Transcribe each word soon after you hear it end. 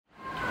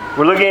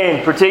We're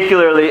looking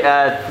particularly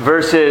at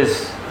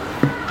verses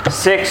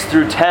 6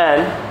 through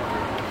 10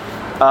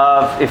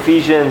 of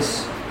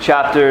verses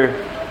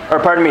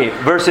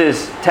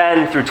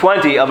 10 through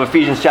 20 of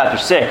Ephesians chapter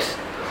 6.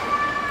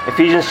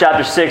 Ephesians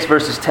chapter 6,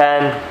 verses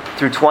 10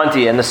 through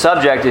 20, and the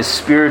subject is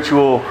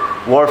spiritual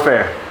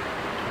warfare.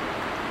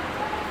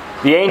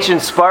 The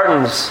ancient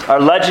Spartans are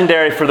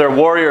legendary for their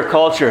warrior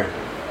culture.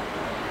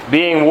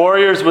 Being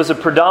warriors was a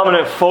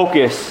predominant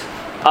focus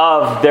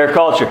of their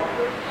culture.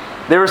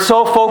 They were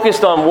so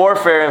focused on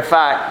warfare, in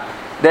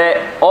fact,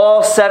 that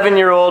all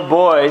 7-year-old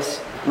boys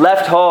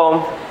left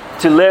home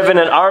to live in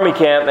an army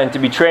camp and to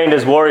be trained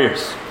as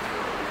warriors.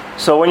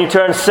 So when you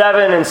turn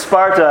 7 in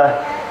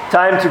Sparta,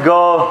 time to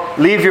go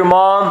leave your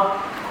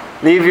mom,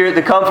 leave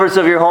the comforts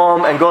of your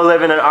home, and go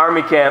live in an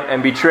army camp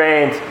and be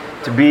trained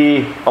to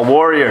be a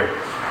warrior.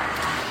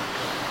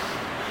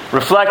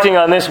 Reflecting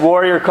on this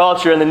warrior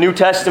culture in the New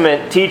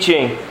Testament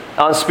teaching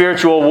on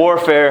spiritual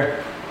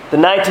warfare, the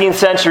 19th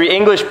century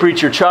English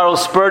preacher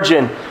Charles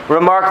Spurgeon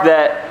remarked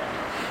that,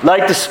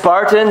 like the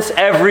Spartans,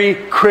 every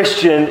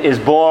Christian is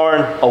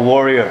born a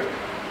warrior.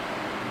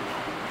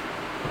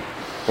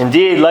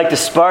 Indeed, like the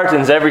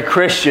Spartans, every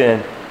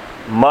Christian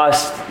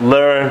must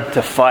learn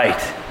to fight.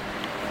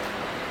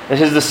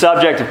 This is the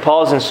subject of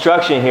Paul's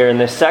instruction here in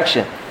this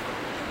section.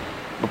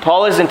 But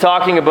Paul isn't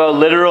talking about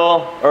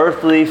literal,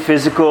 earthly,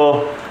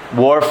 physical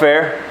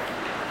warfare.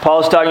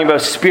 Paul is talking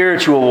about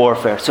spiritual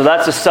warfare. So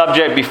that's the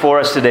subject before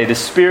us today, the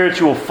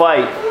spiritual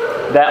fight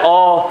that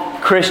all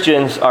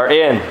Christians are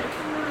in.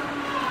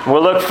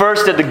 We'll look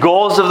first at the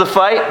goals of the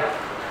fight,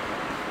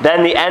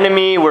 then the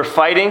enemy we're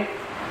fighting,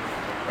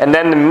 and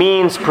then the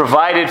means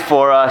provided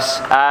for us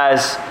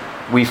as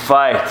we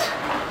fight.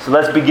 So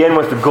let's begin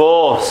with the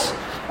goals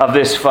of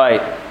this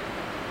fight.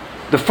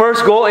 The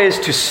first goal is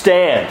to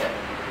stand.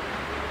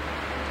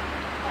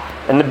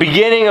 In the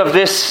beginning of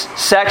this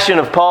section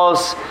of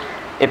Paul's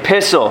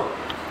epistle,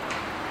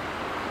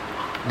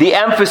 the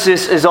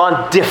emphasis is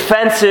on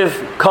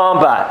defensive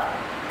combat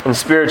in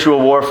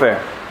spiritual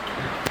warfare.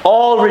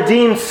 All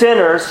redeemed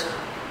sinners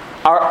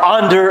are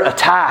under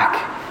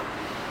attack.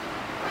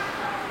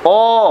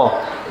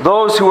 All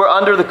those who were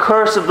under the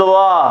curse of the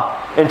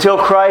law until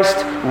Christ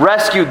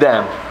rescued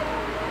them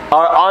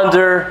are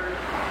under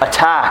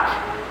attack.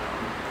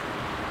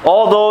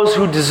 All those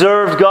who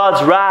deserved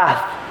God's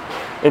wrath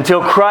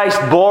until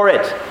Christ bore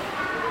it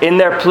in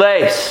their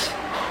place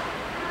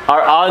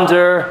are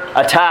under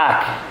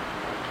attack.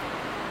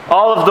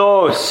 All of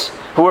those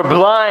who were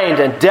blind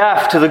and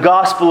deaf to the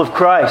gospel of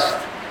Christ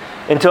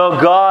until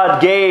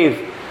God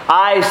gave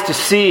eyes to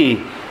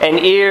see and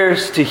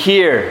ears to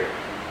hear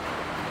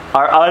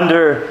are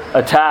under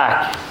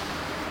attack.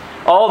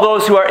 All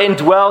those who are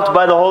indwelt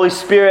by the Holy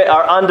Spirit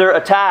are under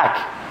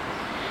attack.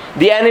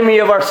 The enemy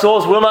of our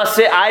souls will not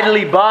sit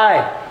idly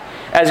by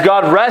as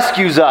God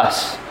rescues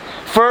us,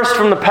 first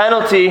from the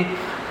penalty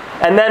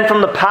and then from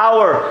the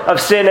power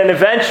of sin, and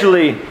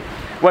eventually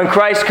when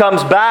Christ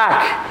comes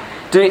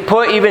back to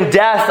put even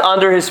death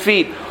under his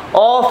feet.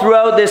 All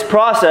throughout this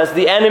process,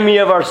 the enemy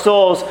of our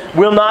souls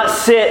will not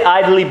sit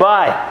idly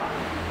by.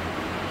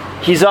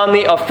 He's on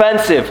the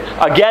offensive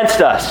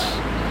against us.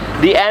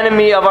 The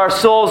enemy of our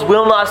souls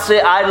will not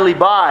sit idly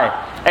by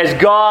as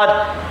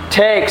God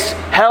takes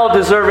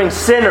hell-deserving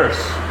sinners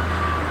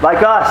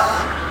like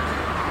us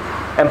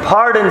and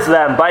pardons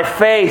them by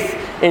faith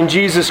in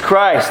Jesus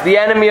Christ. The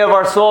enemy of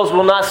our souls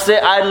will not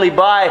sit idly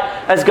by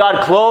as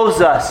God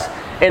clothes us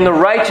in the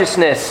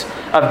righteousness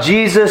of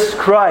Jesus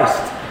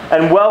Christ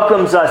and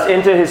welcomes us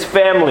into his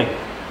family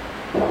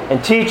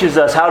and teaches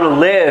us how to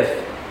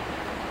live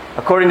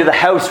according to the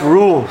house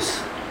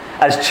rules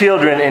as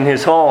children in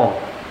his home.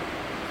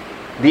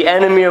 The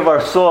enemy of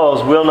our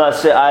souls will not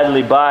sit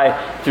idly by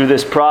through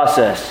this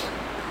process.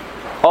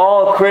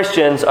 All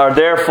Christians are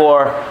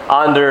therefore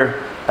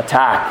under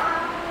attack.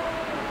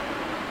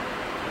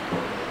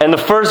 And the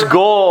first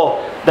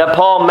goal that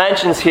Paul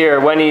mentions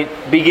here when he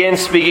begins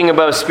speaking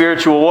about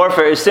spiritual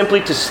warfare is simply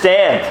to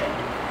stand.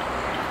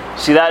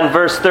 See that in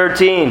verse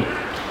 13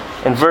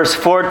 and verse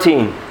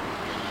 14.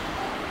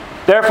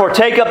 Therefore,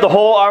 take up the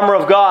whole armor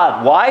of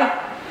God.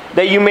 Why?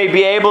 That you may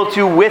be able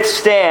to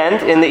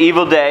withstand in the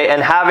evil day,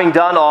 and having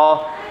done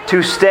all,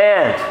 to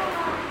stand.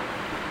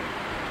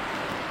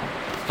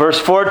 Verse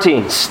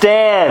 14.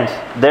 Stand,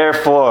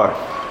 therefore.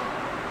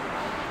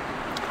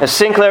 As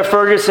Sinclair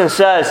Ferguson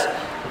says,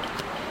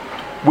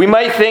 we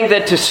might think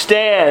that to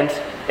stand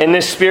in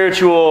this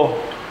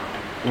spiritual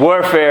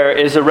warfare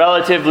is a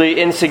relatively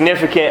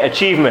insignificant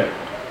achievement.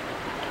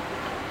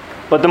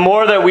 But the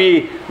more that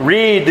we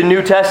read the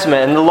New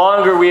Testament and the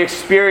longer we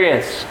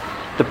experience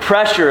the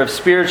pressure of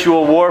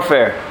spiritual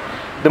warfare,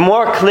 the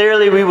more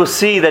clearly we will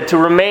see that to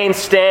remain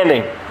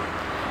standing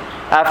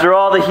after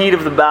all the heat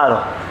of the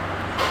battle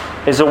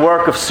is a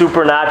work of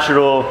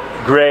supernatural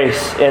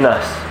grace in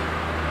us.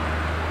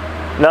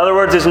 In other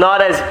words, it's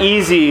not as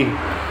easy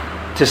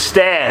to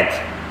stand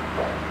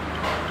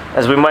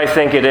as we might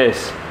think it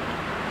is.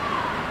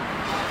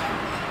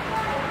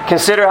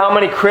 Consider how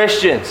many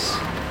Christians,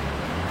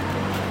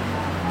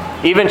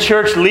 even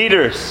church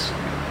leaders,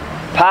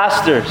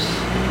 pastors,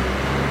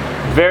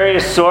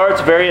 various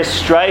sorts, various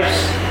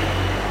stripes,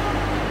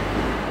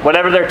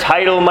 whatever their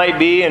title might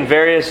be in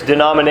various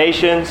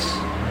denominations,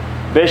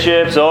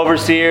 bishops,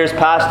 overseers,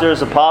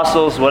 pastors,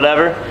 apostles,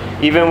 whatever,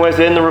 even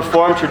within the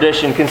Reformed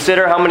tradition.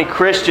 Consider how many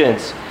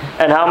Christians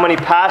and how many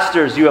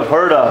pastors you have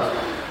heard of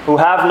who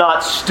have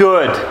not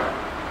stood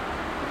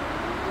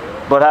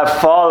but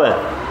have fallen.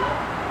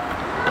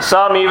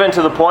 Some even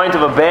to the point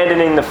of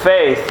abandoning the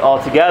faith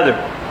altogether.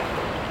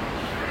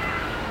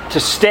 To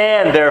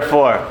stand,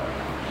 therefore,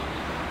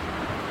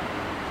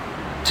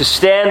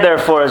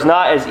 is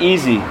not as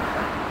easy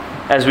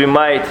as we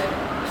might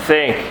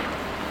think.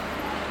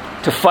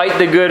 To fight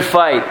the good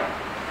fight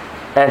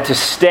and to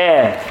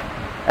stand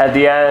at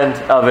the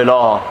end of it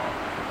all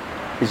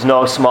is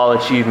no small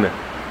achievement.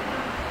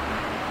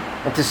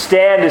 And to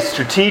stand is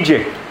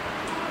strategic.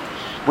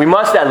 We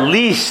must at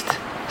least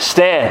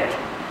stand.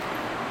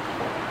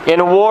 In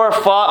a war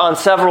fought on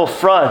several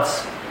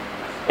fronts,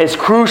 it's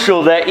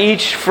crucial that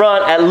each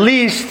front at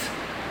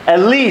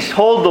least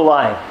hold the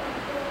line,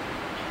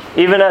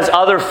 even as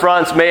other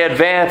fronts may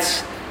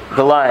advance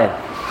the line.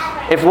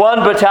 If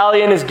one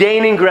battalion is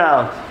gaining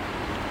ground,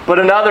 but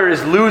another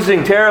is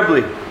losing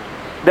terribly,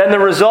 then the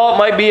result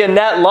might be a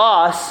net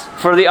loss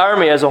for the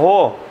army as a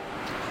whole.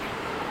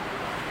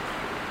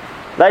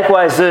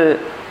 Likewise, the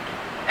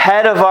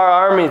head of our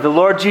army, the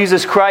Lord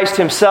Jesus Christ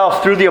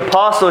himself, through the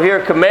apostle here,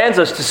 commands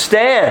us to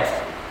stand.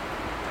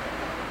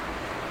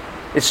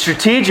 It's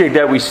strategic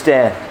that we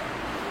stand.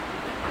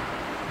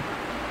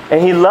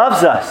 And he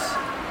loves us.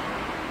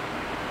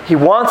 He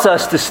wants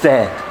us to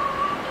stand.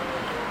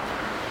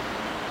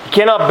 He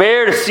cannot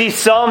bear to see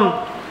some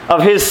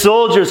of his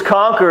soldiers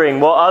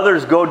conquering while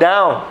others go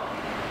down.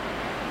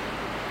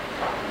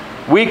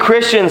 We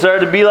Christians are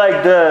to be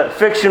like the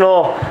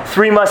fictional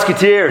Three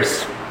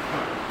Musketeers.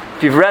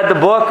 If you've read the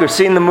book or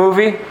seen the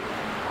movie,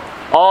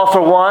 all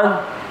for one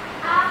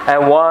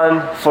and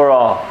one for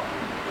all.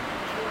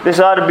 This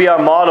ought to be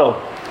our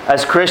motto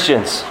as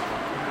Christians.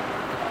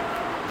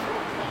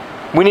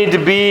 We need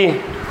to be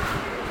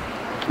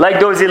like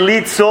those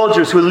elite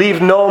soldiers who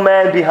leave no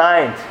man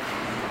behind.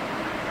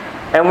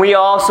 And we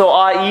also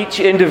ought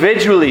each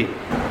individually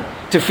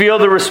to feel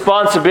the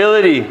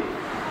responsibility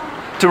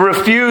to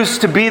refuse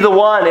to be the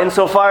one,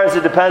 insofar as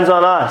it depends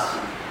on us,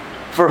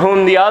 for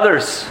whom the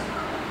others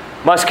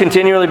must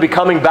continually be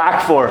coming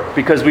back for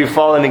because we've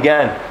fallen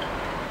again.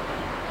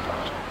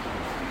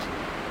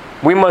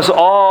 We must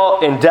all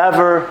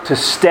endeavor to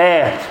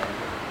stand.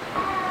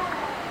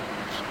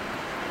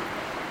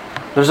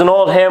 There's an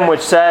old hymn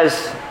which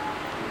says,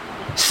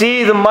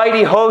 "See the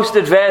mighty host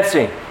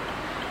advancing,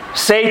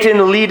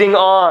 Satan leading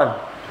on,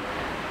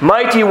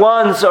 mighty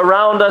ones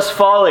around us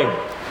falling,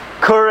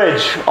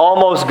 courage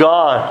almost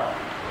gone."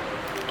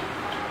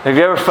 Have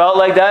you ever felt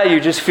like that? You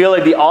just feel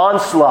like the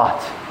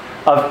onslaught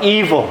of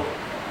evil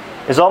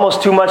is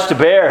almost too much to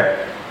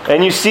bear.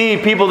 And you see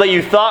people that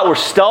you thought were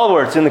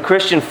stalwarts in the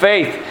Christian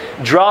faith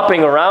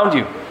dropping around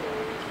you.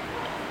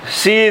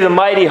 See the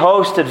mighty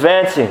host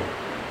advancing,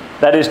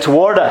 that is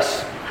toward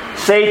us,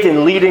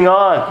 Satan leading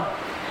on,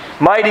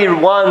 mighty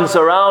ones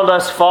around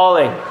us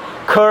falling,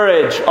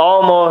 courage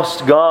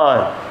almost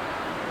gone.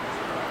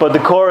 But the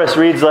chorus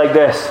reads like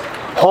this: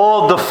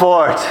 hold the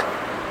fort,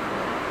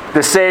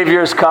 the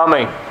Savior's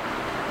coming,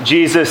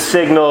 Jesus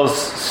signals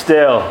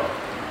still.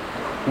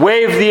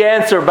 Wave the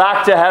answer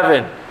back to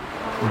heaven,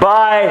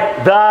 by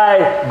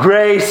thy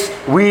grace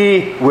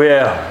we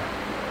will.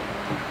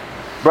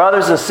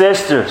 Brothers and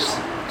sisters,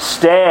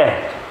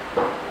 stand.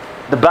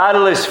 The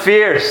battle is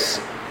fierce.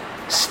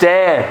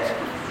 Stand.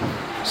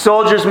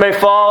 Soldiers may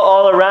fall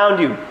all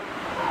around you.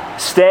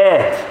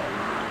 Stand.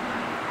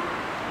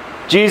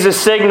 Jesus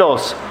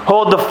signals,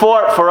 hold the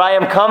fort, for I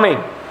am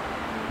coming.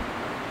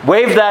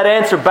 Wave that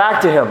answer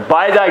back to him,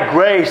 by thy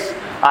grace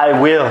I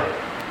will.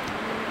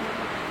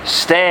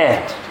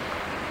 Stand.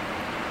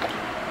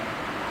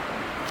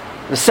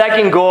 The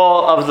second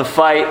goal of the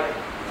fight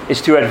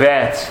is to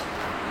advance.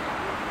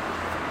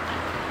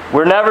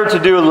 We're never to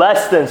do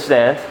less than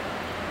stand,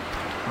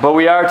 but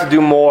we are to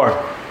do more.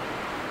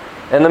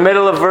 In the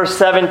middle of verse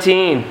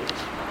 17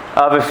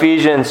 of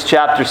Ephesians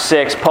chapter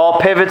 6, Paul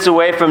pivots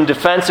away from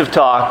defensive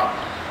talk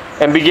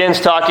and begins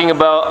talking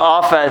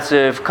about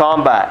offensive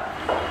combat.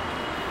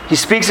 He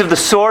speaks of the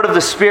sword of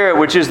the Spirit,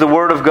 which is the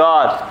Word of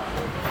God.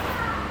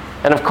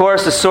 And of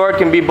course, the sword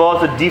can be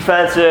both a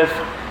defensive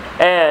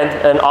and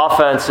an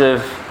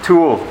offensive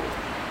tool.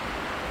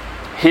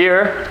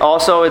 Here,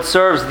 also, it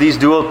serves these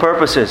dual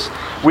purposes.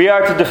 We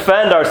are to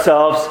defend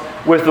ourselves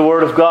with the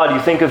Word of God. You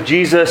think of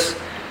Jesus'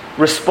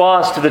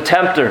 response to the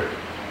tempter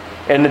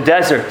in the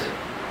desert.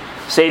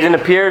 Satan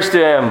appears to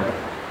him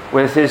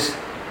with his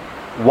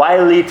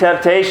wily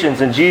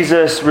temptations, and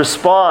Jesus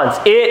responds,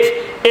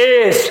 "It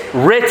is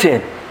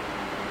written."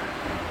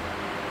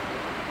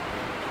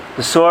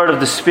 The sword of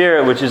the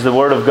Spirit, which is the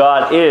Word of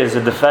God, is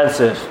a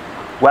defensive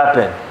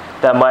weapon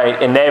that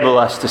might enable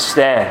us to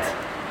stand.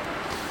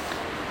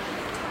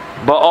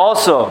 But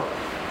also,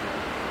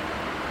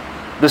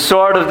 the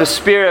sword of the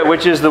Spirit,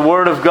 which is the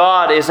Word of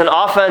God, is an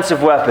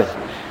offensive weapon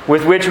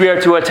with which we are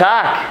to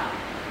attack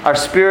our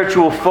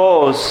spiritual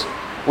foes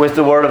with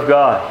the Word of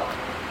God.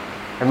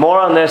 And more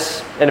on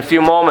this in a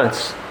few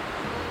moments.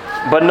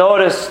 But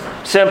notice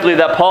simply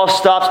that Paul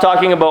stops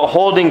talking about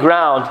holding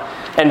ground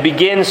and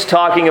begins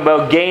talking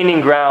about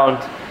gaining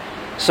ground,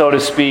 so to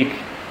speak,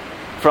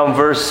 from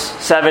verse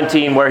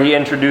 17, where he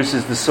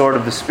introduces the sword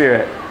of the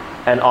Spirit,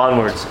 and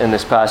onwards in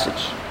this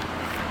passage.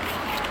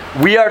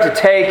 We are to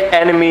take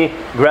enemy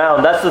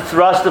ground. That's the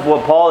thrust of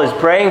what Paul is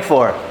praying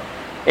for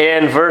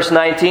in verse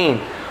 19.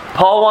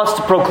 Paul wants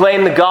to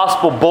proclaim the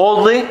gospel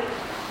boldly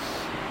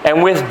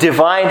and with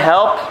divine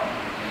help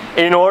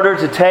in order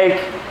to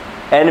take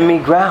enemy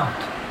ground.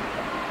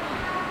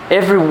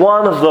 Every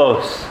one of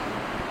those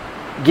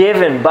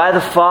given by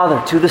the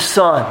Father to the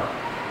Son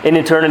in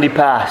eternity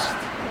past.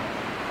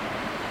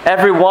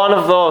 Every one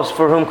of those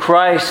for whom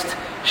Christ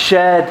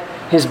shed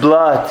His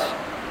blood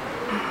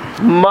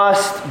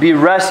must be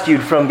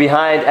rescued from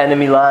behind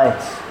enemy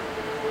lines.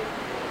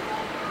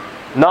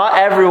 Not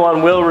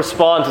everyone will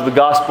respond to the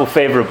gospel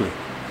favorably.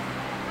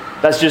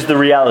 That's just the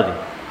reality.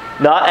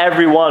 Not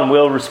everyone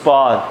will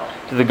respond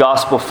to the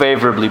gospel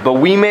favorably. But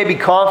we may be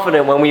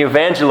confident when we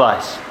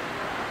evangelize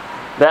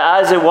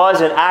that as it was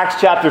in Acts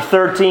chapter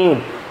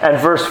 13 and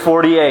verse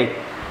 48,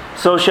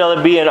 so shall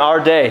it be in our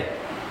day.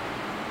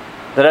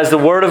 That as the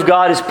Word of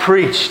God is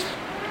preached,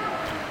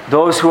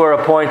 those who are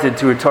appointed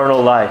to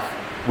eternal life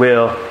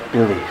will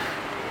believe.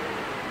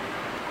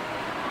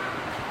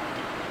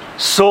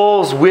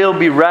 Souls will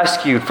be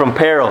rescued from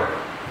peril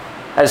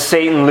as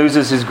Satan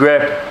loses his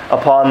grip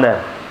upon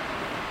them.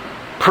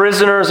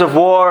 Prisoners of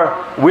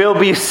war will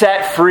be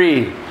set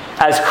free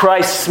as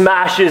Christ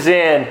smashes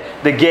in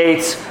the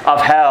gates of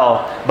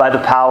hell by the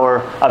power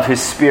of His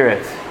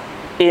Spirit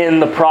in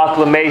the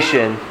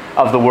proclamation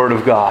of the Word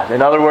of God.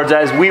 In other words,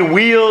 as we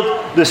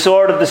wield the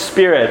sword of the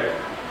Spirit,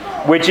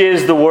 which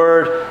is the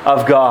Word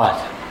of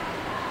God,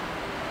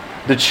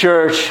 the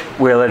church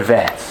will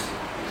advance.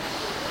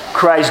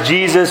 Christ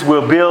Jesus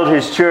will build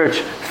His church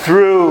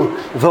through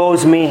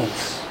those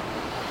means.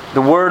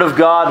 The Word of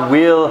God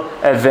will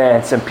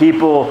advance and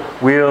people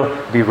will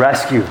be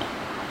rescued.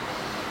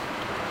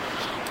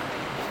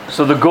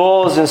 So the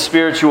goals in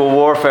spiritual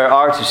warfare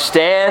are to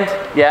stand,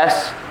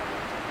 yes,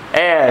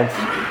 and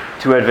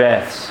to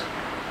advance.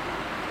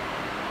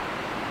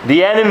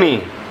 The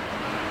enemy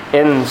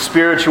in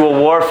spiritual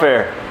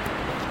warfare,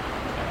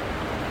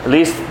 at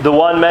least the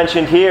one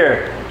mentioned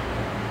here,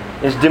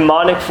 is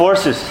demonic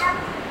forces.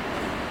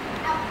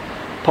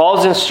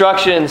 Paul's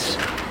instructions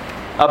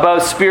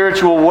about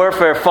spiritual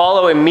warfare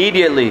follow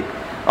immediately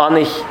on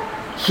the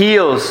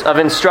heels of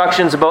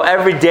instructions about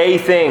everyday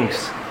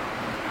things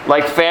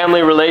like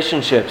family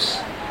relationships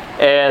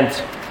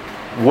and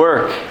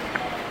work.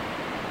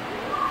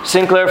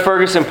 Sinclair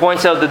Ferguson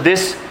points out that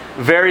this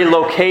very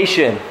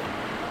location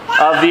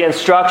of the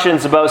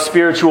instructions about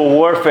spiritual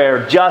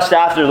warfare, just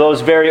after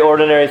those very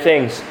ordinary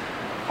things,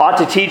 ought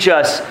to teach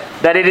us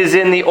that it is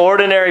in the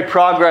ordinary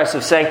progress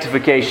of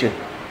sanctification,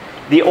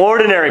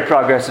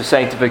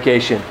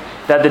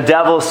 that the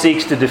devil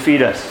seeks to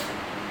defeat us.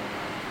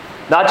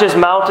 Not just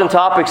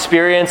mountaintop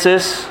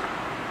experiences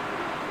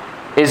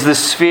is the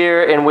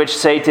sphere in which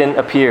Satan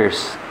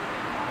appears.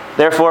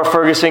 Therefore,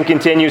 Ferguson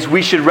continues,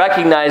 we should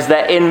recognize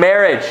that in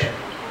marriage,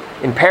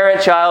 in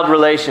parent-child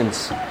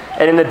relations,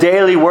 and in the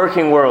daily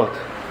working world,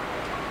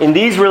 in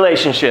these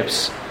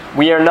relationships,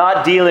 we are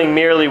not dealing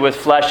merely with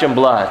flesh and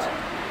blood,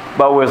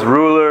 but with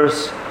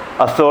rulers,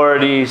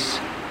 authorities,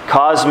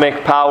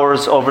 cosmic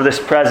powers over this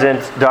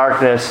present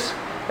darkness,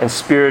 and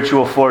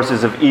spiritual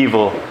forces of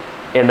evil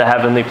in the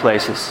heavenly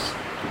places,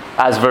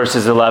 as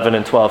verses 11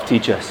 and 12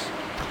 teach us.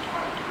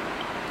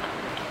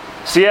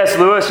 C.S.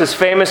 Lewis has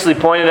famously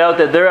pointed out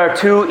that there are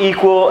two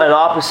equal and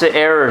opposite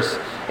errors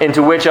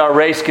into which our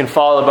race can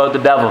fall about the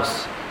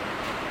devils.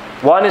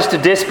 One is to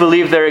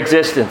disbelieve their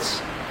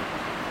existence.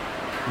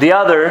 The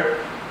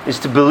other is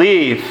to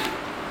believe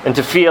and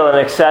to feel an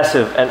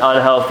excessive and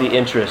unhealthy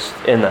interest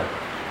in them.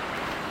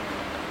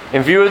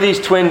 In view of these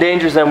twin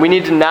dangers, then, we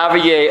need to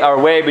navigate our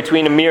way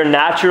between a mere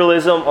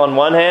naturalism on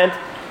one hand,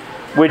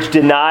 which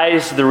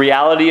denies the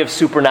reality of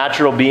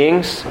supernatural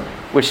beings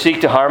which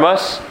seek to harm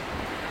us,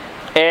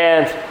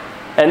 and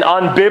an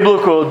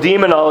unbiblical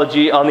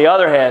demonology on the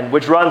other hand,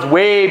 which runs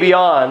way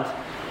beyond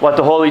what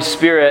the Holy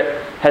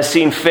Spirit has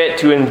seen fit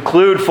to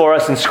include for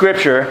us in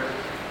Scripture,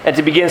 and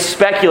to begin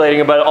speculating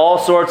about all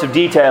sorts of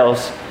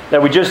details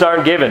that we just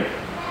aren't given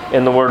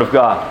in the Word of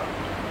God.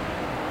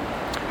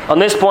 On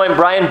this point,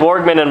 Brian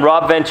Borgman and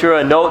Rob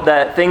Ventura note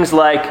that things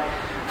like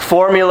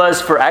formulas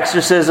for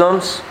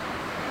exorcisms,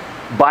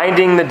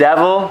 binding the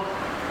devil,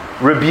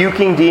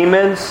 rebuking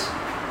demons,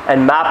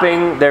 and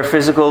mapping their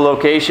physical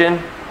location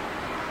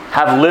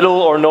have little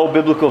or no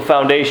biblical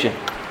foundation.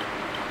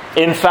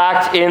 In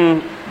fact,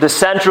 in the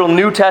central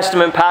New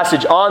Testament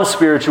passage on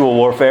spiritual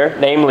warfare,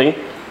 namely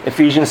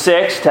Ephesians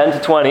 6, 10 to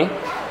 20,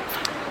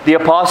 the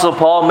Apostle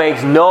Paul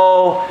makes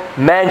no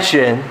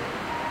mention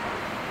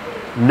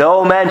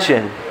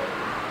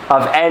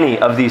of any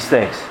of these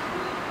things.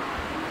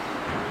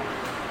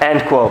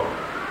 End quote.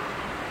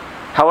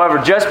 However,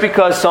 just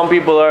because some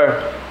people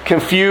are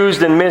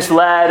confused and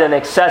misled and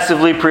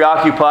excessively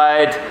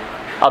preoccupied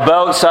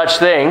about such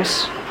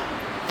things,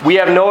 we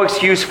have no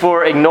excuse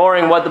for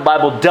ignoring what the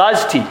Bible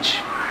does teach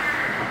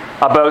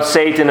about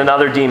Satan and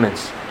other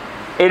demons.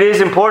 It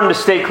is important to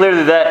state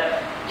clearly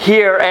that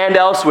here and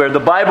elsewhere, the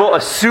Bible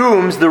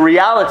assumes the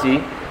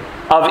reality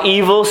of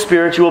evil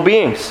spiritual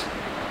beings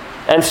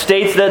and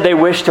states that they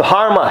wish to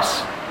harm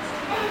us.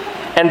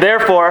 And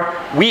therefore,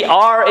 we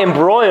are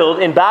embroiled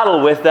in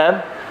battle with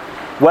them,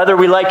 whether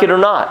we like it or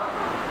not.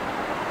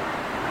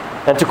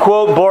 And to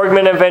quote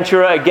Borgman and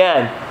Ventura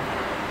again,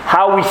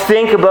 how we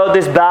think about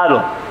this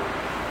battle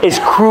is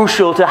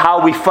crucial to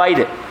how we fight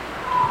it.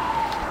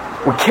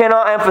 We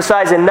cannot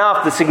emphasize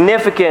enough the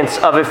significance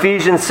of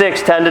Ephesians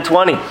 6,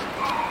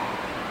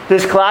 10-20.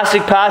 This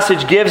classic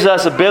passage gives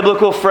us a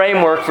biblical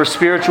framework for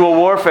spiritual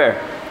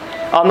warfare.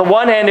 On the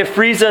one hand, it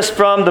frees us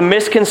from the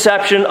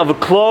misconception of a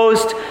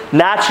closed,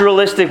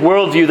 naturalistic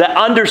worldview that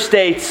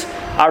understates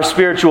our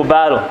spiritual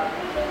battle.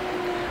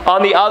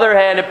 On the other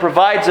hand, it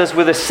provides us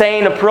with a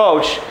sane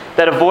approach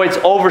that avoids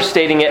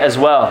overstating it as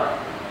well.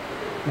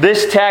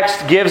 This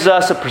text gives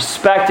us a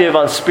perspective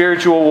on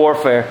spiritual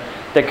warfare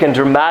that can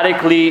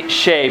dramatically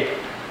shape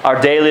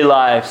our daily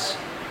lives,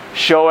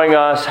 showing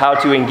us how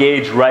to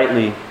engage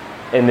rightly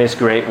in this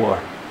great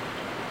war.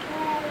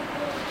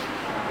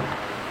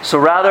 So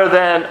rather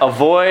than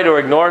avoid or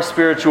ignore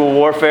spiritual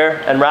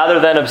warfare, and rather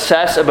than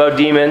obsess about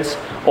demons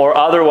or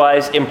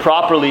otherwise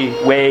improperly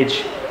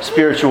wage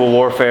spiritual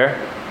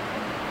warfare,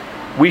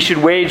 we should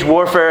wage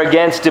warfare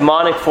against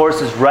demonic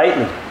forces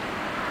rightly,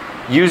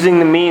 using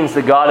the means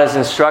that God has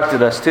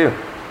instructed us to.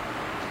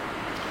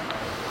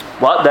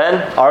 What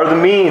then are the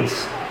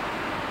means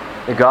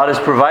that God has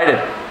provided?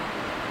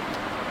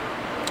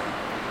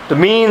 The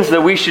means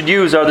that we should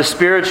use are the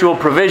spiritual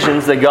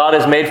provisions that God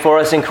has made for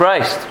us in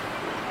Christ,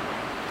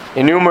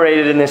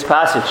 enumerated in this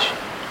passage.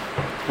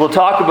 We'll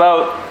talk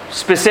about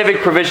specific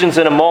provisions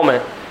in a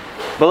moment,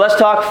 but let's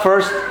talk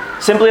first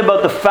simply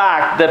about the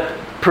fact that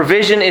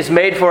provision is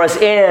made for us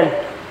in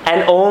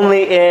and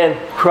only in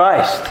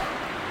Christ.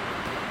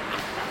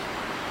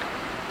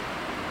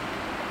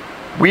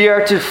 We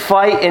are to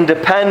fight in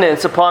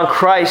dependence upon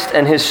Christ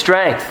and His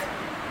strength.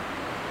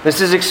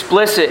 This is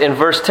explicit in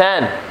verse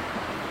 10.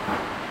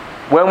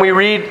 When we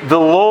read the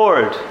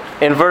Lord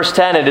in verse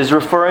 10, it is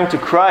referring to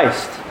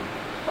Christ,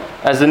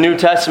 as the New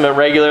Testament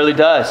regularly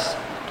does.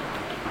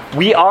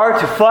 We are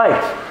to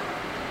fight,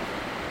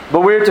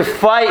 but we are to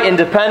fight in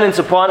dependence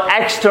upon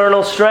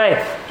external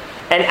strength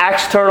and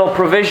external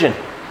provision.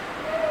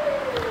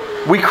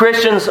 We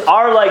Christians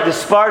are like the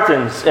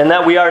Spartans in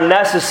that we are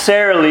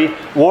necessarily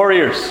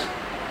warriors.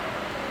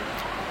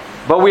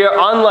 But we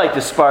are unlike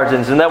the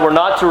Spartans in that we're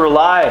not to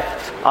rely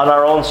on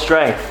our own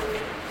strength,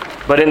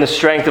 but in the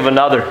strength of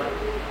another.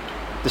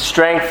 The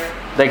strength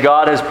that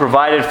God has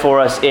provided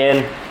for us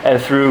in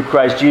and through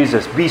Christ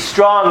Jesus. Be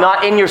strong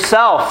not in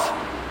yourself.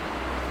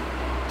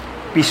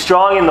 Be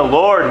strong in the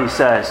Lord, he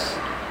says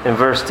in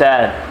verse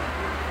 10.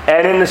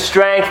 And in the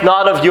strength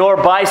not of your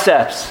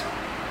biceps,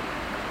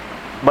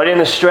 but in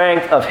the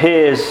strength of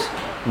His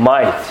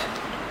might.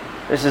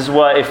 This is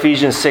what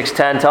Ephesians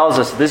 6:10 tells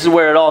us. This is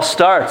where it all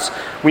starts.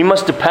 We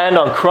must depend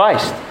on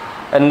Christ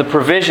and the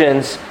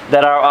provisions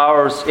that are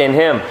ours in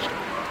Him.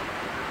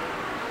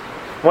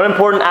 One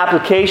important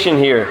application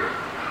here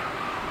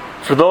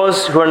for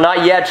those who are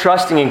not yet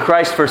trusting in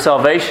Christ for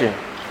salvation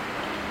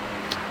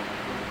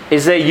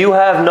is that you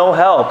have no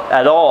help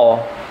at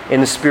all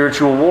in the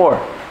spiritual war.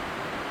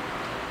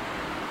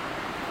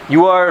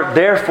 You are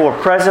therefore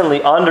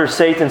presently under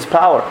Satan's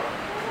power.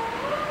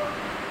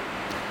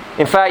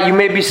 In fact, you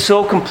may be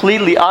so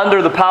completely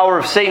under the power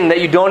of Satan that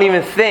you don't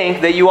even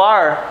think that you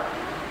are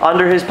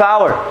under his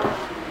power.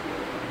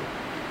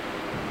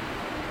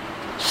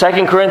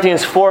 2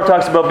 Corinthians 4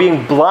 talks about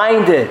being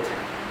blinded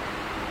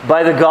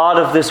by the God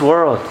of this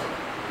world.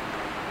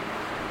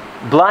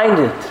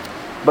 Blinded,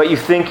 but you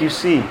think you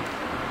see.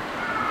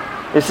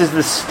 This is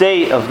the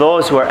state of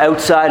those who are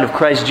outside of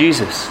Christ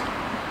Jesus,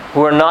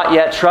 who are not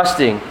yet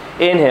trusting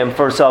in Him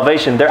for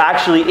salvation. There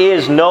actually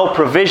is no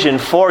provision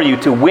for you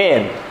to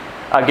win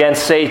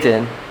against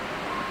Satan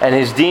and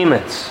his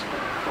demons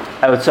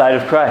outside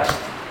of Christ.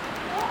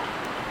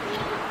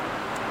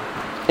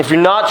 If you're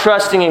not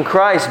trusting in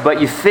Christ, but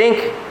you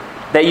think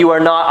that you are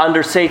not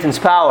under Satan's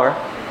power,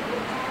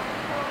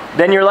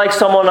 then you're like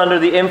someone under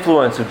the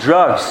influence of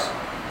drugs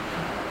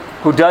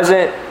who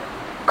doesn't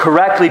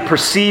correctly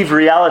perceive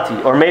reality,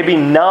 or maybe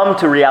numb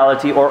to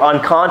reality or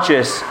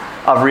unconscious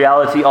of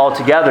reality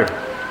altogether.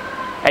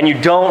 And you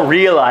don't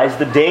realize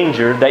the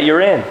danger that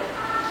you're in.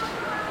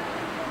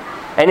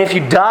 And if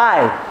you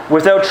die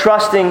without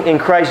trusting in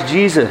Christ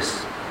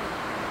Jesus,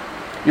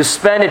 you'll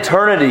spend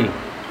eternity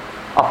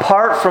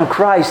apart from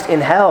Christ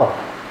in hell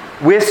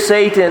with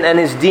Satan and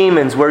his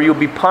demons, where you'll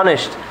be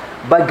punished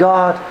by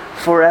God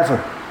forever.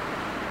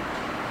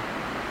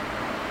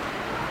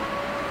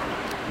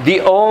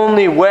 The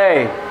only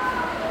way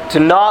to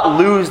not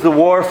lose the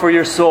war for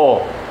your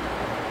soul,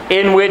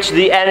 in which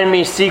the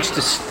enemy seeks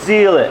to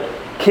steal it,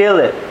 kill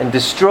it, and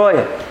destroy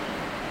it,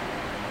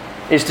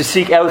 is to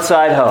seek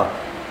outside help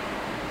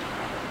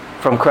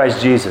from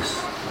Christ Jesus.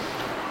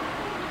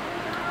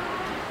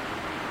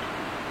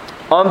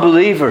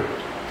 Unbeliever,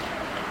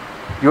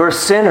 you're a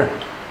sinner,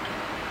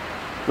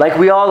 like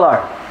we all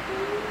are,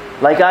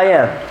 like I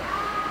am.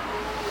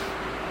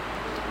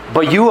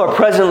 But you are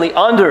presently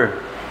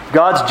under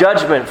God's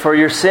judgment for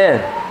your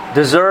sin,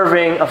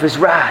 deserving of His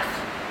wrath.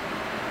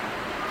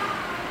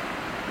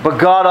 But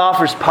God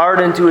offers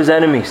pardon to His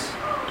enemies,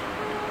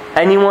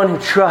 anyone who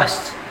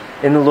trusts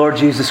in the Lord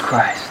Jesus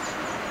Christ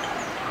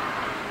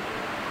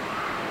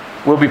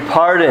will be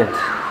pardoned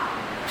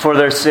for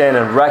their sin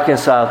and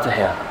reconciled to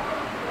Him.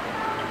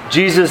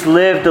 Jesus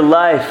lived the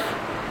life,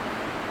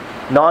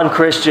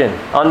 non-Christian,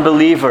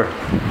 unbeliever,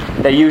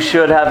 that you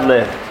should have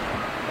lived,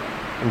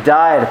 and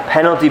died a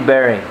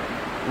penalty-bearing,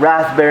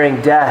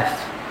 wrath-bearing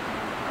death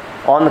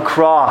on the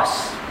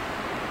cross,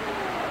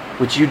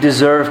 which you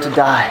deserve to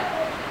die.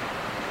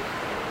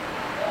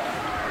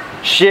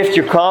 Shift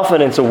your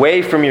confidence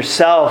away from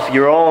yourself,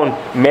 your own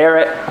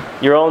merit,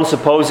 your own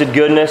supposed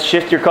goodness.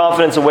 Shift your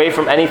confidence away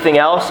from anything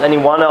else,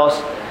 anyone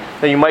else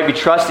that you might be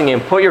trusting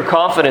in. Put your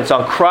confidence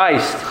on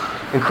Christ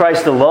and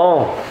Christ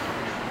alone.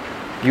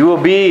 You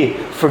will be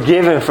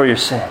forgiven for your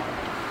sin,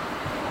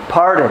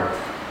 pardoned,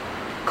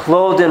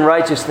 clothed in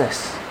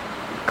righteousness,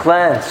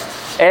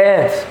 cleansed,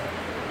 and,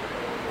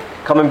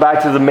 coming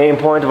back to the main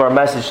point of our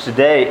message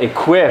today,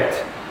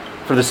 equipped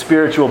for the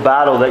spiritual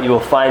battle that you will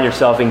find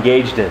yourself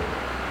engaged in.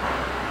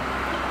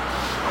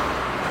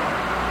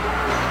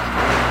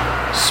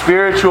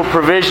 Spiritual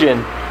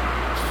provision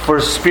for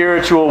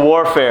spiritual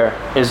warfare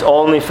is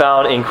only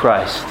found in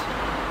Christ.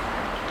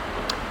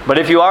 But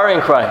if you are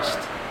in Christ,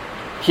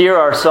 here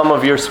are some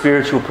of your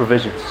spiritual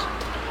provisions.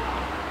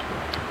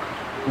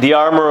 The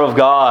armor of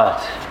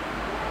God.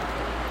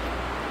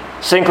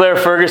 Sinclair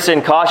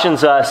Ferguson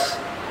cautions us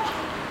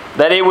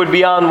that it would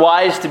be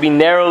unwise to be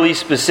narrowly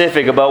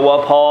specific about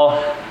what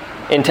Paul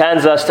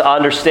intends us to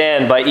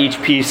understand by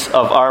each piece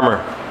of armor.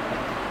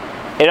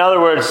 In other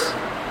words,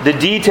 the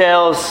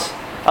details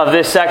of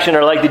this section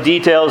are like the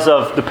details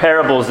of the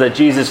parables that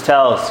Jesus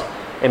tells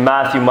in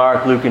Matthew,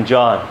 Mark, Luke, and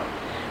John.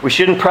 We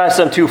shouldn't press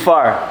them too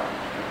far.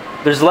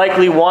 There's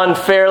likely one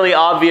fairly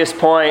obvious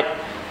point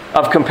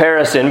of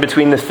comparison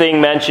between the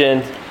thing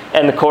mentioned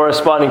and the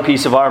corresponding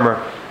piece of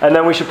armor. And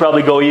then we should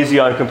probably go easy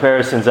on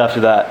comparisons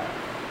after that.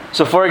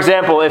 So for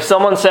example, if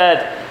someone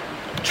said,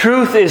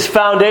 truth is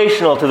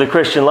foundational to the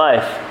Christian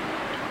life,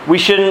 we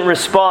shouldn't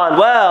respond,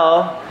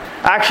 well,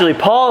 actually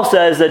Paul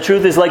says that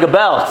truth is like a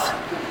belt.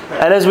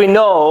 And as we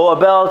know, a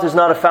belt is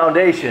not a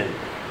foundation.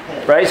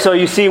 Right? So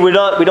you see, we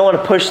don't want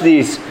to push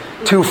these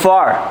too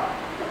far.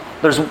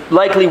 There's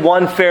likely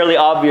one fairly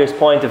obvious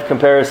point of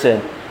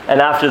comparison.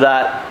 And after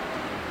that,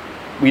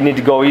 we need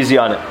to go easy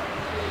on it.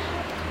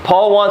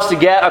 Paul wants to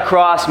get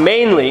across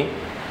mainly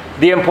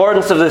the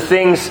importance of the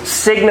things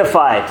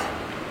signified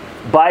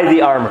by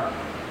the armor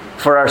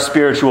for our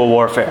spiritual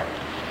warfare.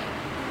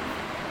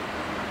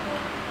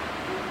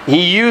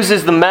 He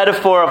uses the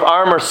metaphor of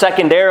armor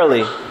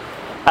secondarily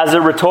as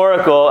a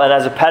rhetorical and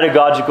as a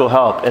pedagogical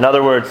help. In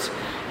other words,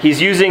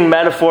 he's using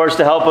metaphors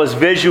to help us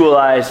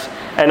visualize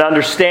and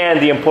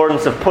understand the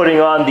importance of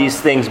putting on these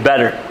things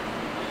better.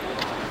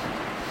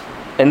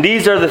 And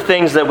these are the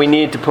things that we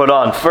need to put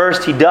on.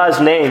 First, he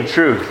does name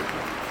truth.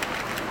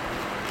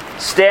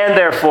 Stand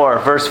therefore,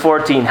 verse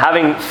 14,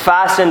 having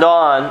fastened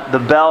on the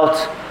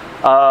belt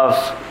of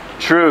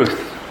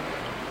truth.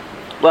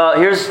 Well,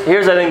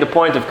 here's I think the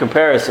point of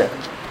comparison.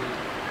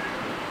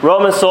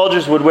 Roman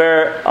soldiers would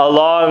wear a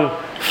long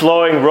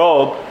flowing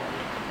robe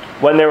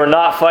when they were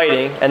not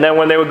fighting, and then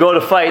when they would go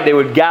to fight, they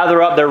would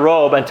gather up their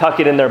robe and tuck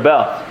it in their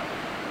belt.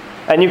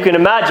 And you can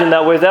imagine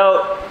that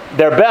without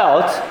their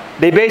belt,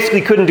 they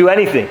basically couldn't do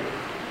anything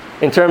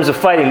in terms of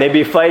fighting. They'd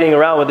be fighting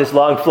around with this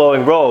long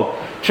flowing robe,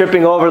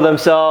 tripping over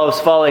themselves,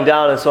 falling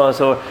down, and so on and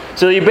so forth.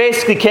 So you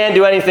basically can't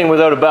do anything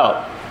without a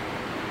belt.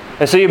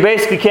 And so you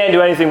basically can't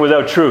do anything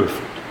without truth.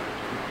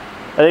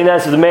 I think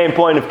that's the main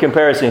point of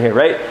comparison here,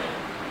 right?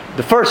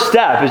 The first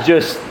step is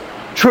just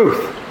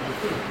truth.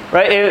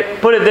 Right?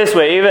 Put it this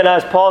way, even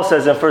as Paul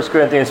says in 1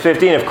 Corinthians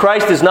 15, if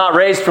Christ is not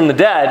raised from the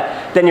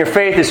dead, then your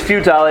faith is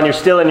futile and you're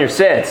still in your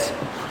sins.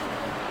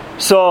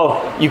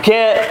 So you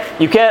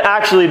can't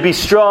actually be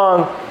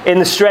strong in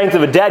the strength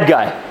of a dead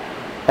guy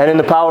and in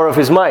the power of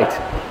his might.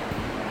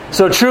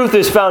 So truth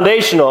is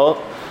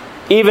foundational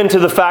even to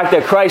the fact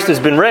that Christ has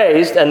been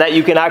raised and that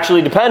you can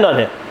actually depend on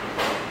Him.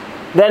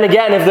 Then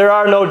again, if there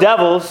are no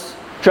devils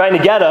trying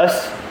to get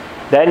us,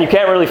 then you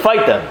can't really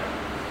fight them.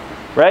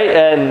 Right?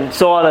 And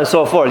so on and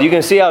so forth. You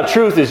can see how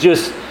truth is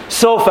just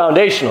so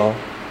foundational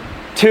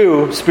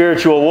to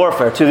spiritual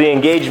warfare, to the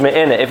engagement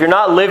in it. If you're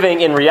not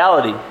living in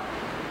reality,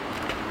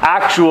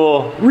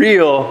 actual,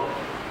 real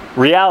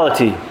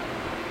reality,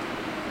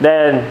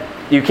 then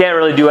you can't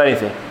really do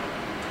anything.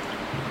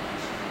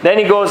 Then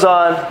he goes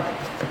on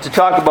to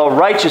talk about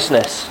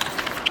righteousness.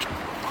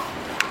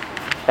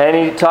 And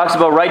he talks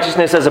about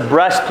righteousness as a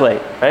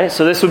breastplate. Right?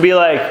 So this would be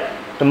like,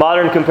 the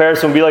modern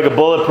comparison would be like a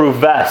bulletproof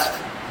vest.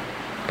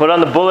 Put on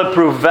the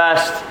bulletproof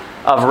vest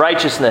of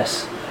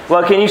righteousness.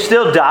 Well, can you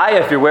still die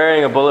if you're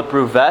wearing a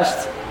bulletproof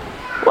vest?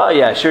 Well,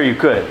 yeah, sure you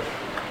could.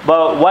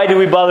 But why do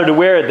we bother to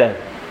wear it then?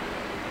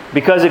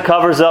 Because it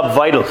covers up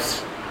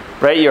vitals,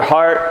 right? Your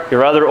heart,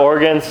 your other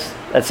organs,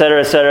 etc.,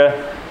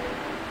 etc.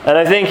 And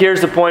I think here's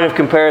the point of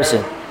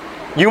comparison.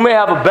 You may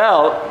have a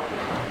belt,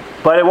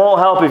 but it won't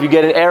help if you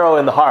get an arrow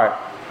in the heart.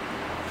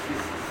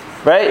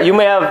 Right? You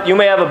may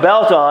have a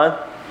belt on,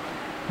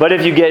 but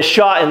if you get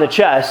shot in the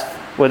chest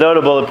without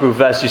a bulletproof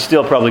vest, you're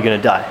still probably going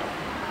to die.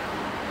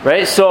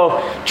 Right?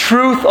 So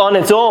truth on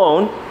its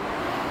own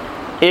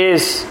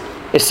is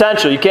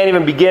essential. You can't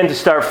even begin to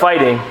start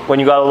fighting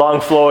when you got a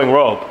long flowing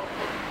robe.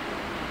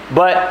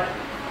 But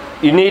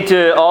you need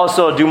to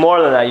also do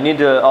more than that. You need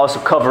to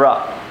also cover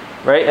up.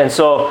 Right? And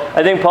so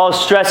I think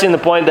Paul's stressing the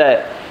point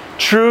that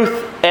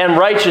truth and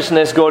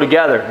righteousness go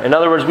together. In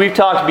other words, we've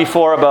talked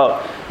before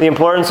about the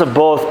importance of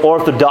both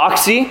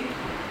orthodoxy,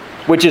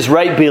 which is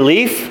right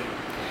belief.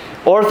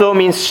 Ortho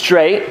means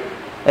straight,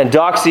 and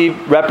doxy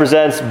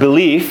represents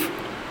belief.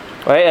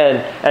 Right?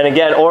 And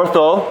again,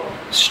 ortho,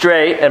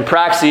 straight, and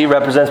praxy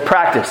represents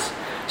practice.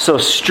 So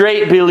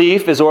straight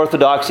belief is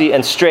orthodoxy,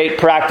 and straight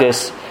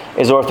practice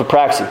is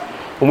orthopraxy.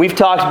 And we've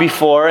talked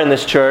before in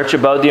this church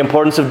about the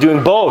importance of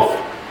doing both.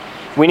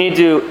 We need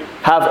to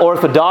have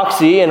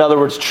orthodoxy, in other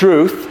words,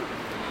 truth,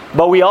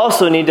 but we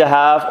also need to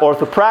have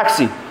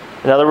orthopraxy,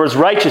 in other words,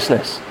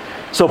 righteousness.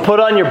 So put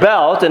on your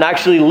belt and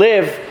actually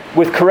live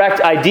with correct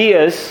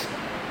ideas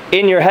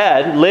in your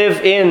head.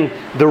 Live in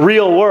the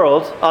real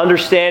world,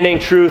 understanding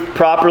truth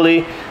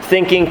properly,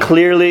 thinking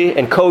clearly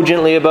and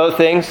cogently about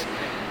things.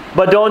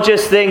 But don't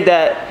just think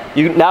that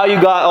now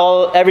you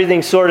got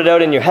everything sorted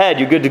out in your head,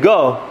 you're good to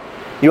go.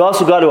 You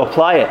also got to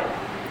apply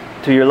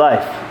it to your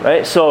life,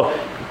 right? So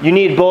you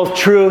need both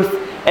truth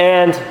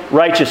and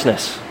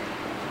righteousness.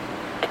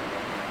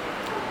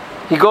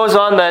 He goes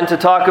on then to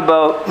talk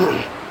about,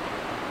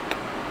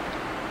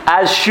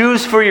 as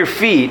shoes for your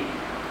feet,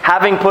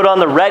 having put on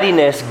the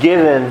readiness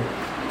given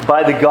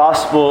by the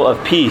gospel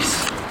of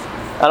peace.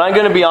 And I'm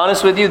going to be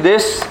honest with you,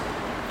 this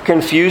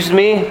confused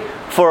me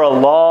for a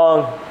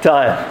long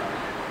time.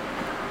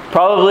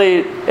 Probably,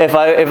 if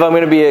I'm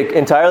going to be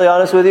entirely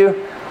honest with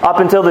you, up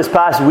until this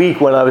past week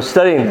when I was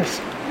studying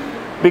this.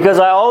 Because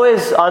I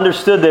always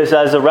understood this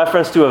as a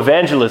reference to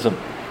evangelism.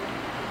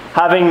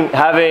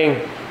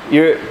 Having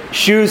your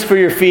shoes for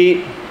your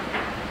feet,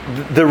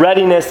 the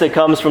readiness that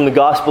comes from the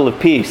gospel of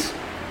peace.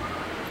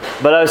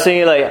 But I was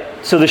thinking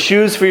so the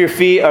shoes for your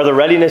feet are the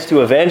readiness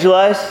to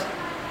evangelize?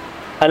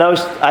 And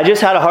I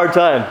just had a hard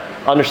time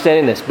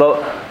understanding this.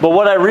 But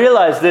what I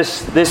realized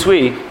this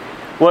week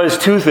was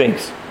two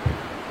things.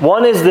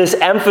 One is this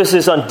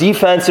emphasis on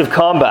defensive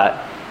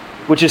combat,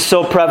 which is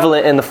so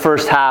prevalent in the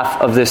first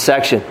half of this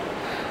section.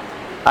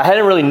 I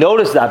hadn't really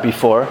noticed that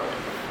before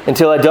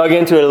until I dug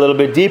into it a little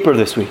bit deeper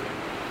this week.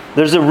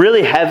 There's a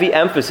really heavy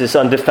emphasis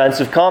on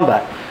defensive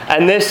combat.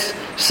 And this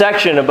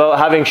section about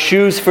having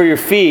shoes for your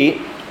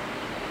feet,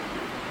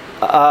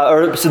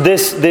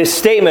 this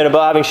statement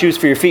about having shoes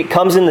for your feet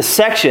comes in the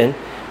section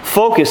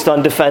focused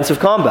on defensive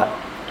combat,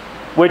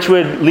 which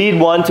would lead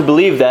one to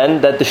believe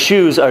then that the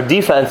shoes are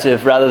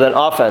defensive rather than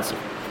offensive.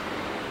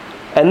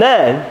 And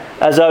then,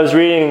 as I was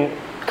reading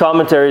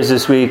commentaries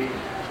this week,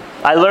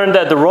 I learned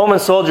that the Roman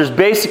soldiers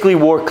basically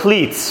wore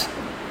cleats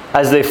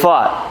as they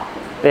fought.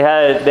 They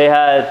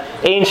had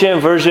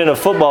ancient version of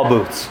football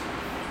boots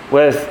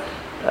with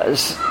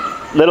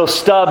little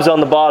stubs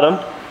on the bottom,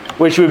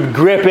 which would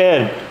grip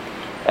in.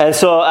 And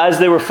so as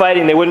they were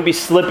fighting, they wouldn't be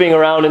slipping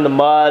around in the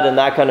mud and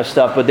that kind of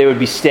stuff, but they would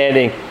be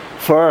standing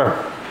firm.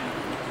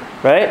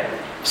 Right?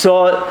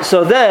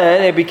 So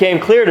then it became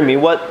clear to me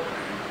what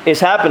is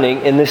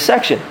happening in this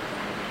section.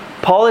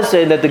 Paul is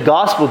saying that the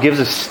gospel gives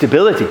us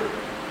stability.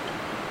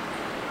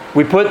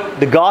 We put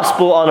the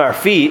gospel on our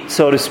feet,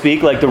 so to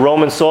speak, like the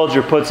Roman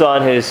soldier puts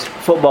on his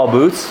football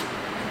boots,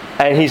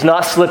 and he's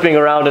not slipping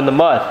around in the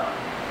mud.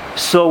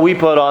 So we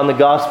put on the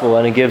gospel,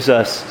 and it gives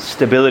us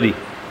stability.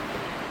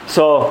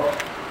 So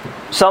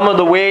some of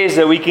the ways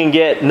that we can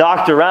get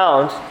knocked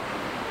around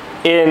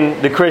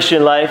in the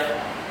Christian life,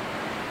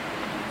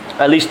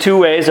 at least two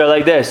ways, are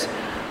like this.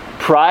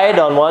 Pride,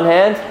 on one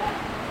hand,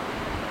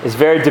 is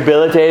very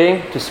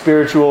debilitating to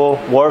spiritual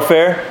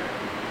warfare.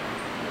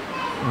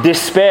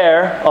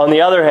 Despair, on the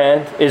other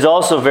hand, is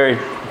also very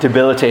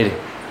debilitating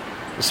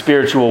to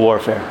spiritual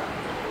warfare.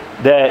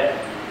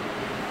 That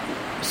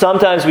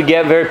sometimes we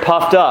get very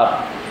puffed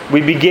up.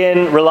 We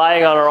begin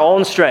relying on our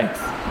own strength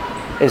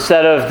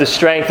instead of the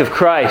strength of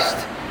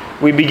Christ.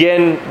 We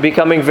begin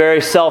becoming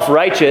very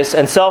self-righteous,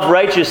 and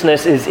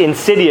self-righteousness is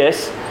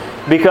insidious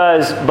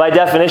because by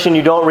definition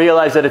you don't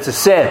realize that it's a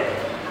sin.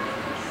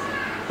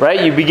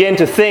 Right? You begin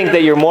to think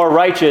that you're more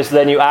righteous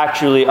than you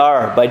actually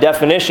are. By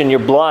definition, you're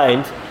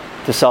blind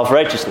to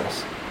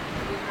self-righteousness.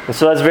 And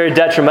so that's very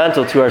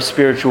detrimental to our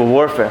spiritual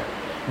warfare.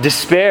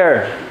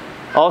 Despair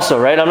also,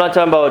 right? I'm not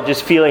talking about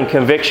just feeling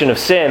conviction of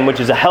sin, which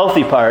is a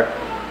healthy part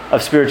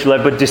of spiritual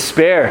life, but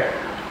despair,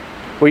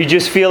 where you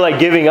just feel like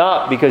giving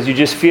up because you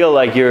just feel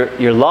like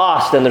you're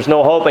lost and there's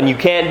no hope and you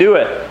can't do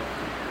it.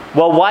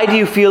 Well, why do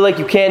you feel like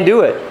you can't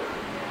do it?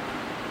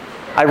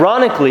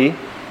 Ironically,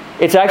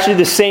 it's actually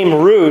the same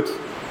root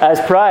as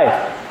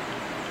pride,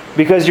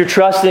 because you're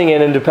trusting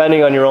in and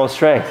depending on your own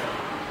strength.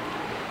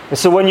 And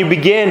so when you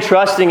begin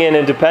trusting in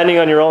and depending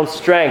on your own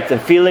strength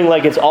and feeling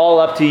like it's all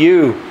up to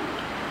you,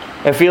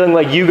 and feeling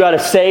like you got to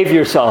save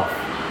yourself,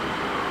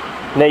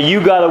 and that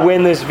you got to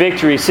win this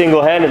victory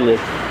single-handedly,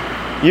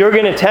 you're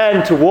going to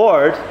tend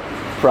toward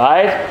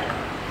pride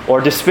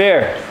or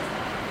despair.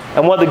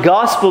 And what the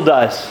gospel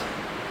does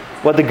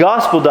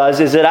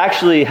is it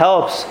actually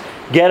helps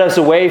get us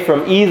away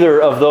from either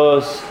of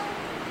those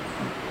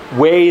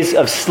ways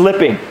of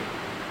slipping.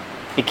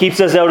 It keeps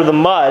us out of the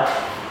mud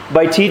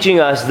by teaching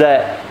us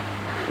that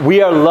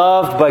we are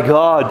loved by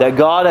God, that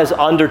God has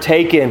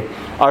undertaken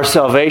our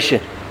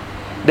salvation,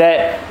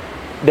 that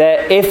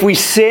if we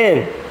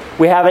sin,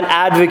 we have an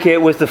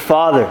advocate with the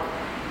Father,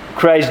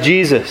 Christ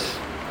Jesus,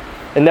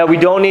 and that we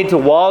don't need to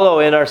wallow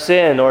in our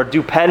sin or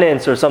do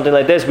penance or something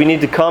like this. We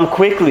need to come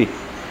quickly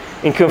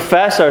and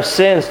confess our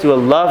sins to a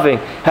loving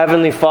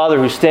Heavenly Father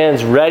who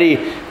stands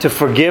ready to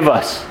forgive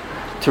us,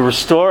 to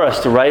restore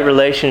us to right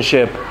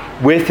relationship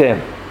with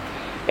Him.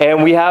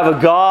 And we have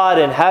a God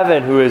in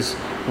heaven who is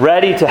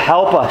ready to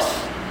help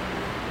us.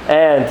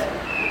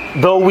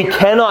 And though we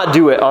cannot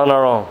do it on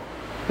our own,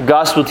 the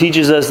gospel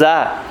teaches us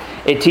that.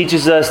 It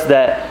teaches us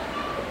that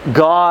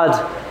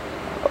God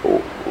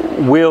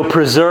will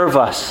preserve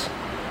us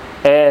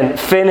and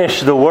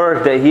finish the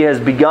work that He has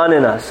begun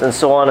in us, and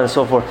so on and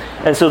so forth.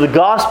 And so the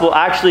gospel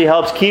actually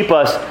helps keep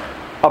us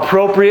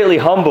appropriately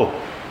humble.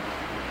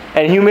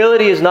 And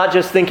humility is not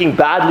just thinking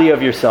badly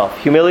of yourself.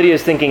 Humility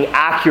is thinking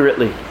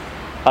accurately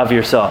of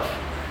yourself.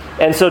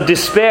 And so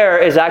despair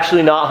is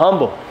actually not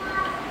humble.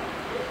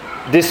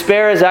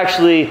 Despair is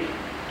actually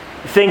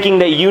thinking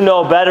that you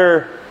know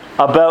better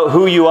about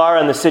who you are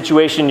and the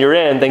situation you're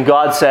in than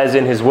God says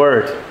in His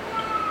Word.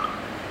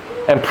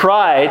 And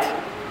pride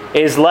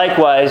is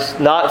likewise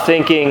not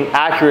thinking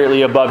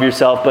accurately above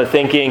yourself, but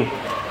thinking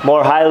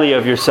more highly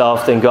of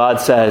yourself than God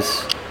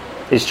says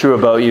is true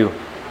about you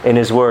in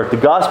His Word. The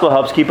gospel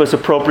helps keep us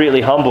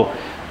appropriately humble,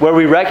 where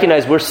we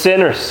recognize we're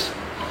sinners.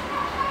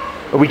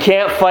 We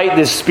can't fight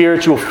this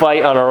spiritual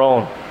fight on our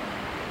own.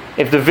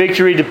 If the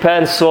victory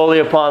depends solely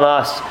upon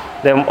us,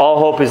 then all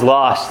hope is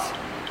lost.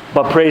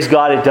 But praise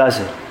God, it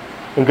doesn't.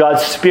 And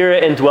God's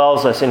Spirit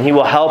indwells us, and He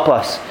will help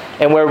us.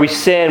 And where we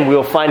sin, we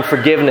will find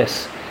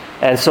forgiveness,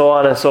 and so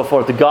on and so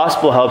forth. The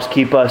gospel helps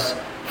keep us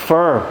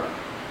firm,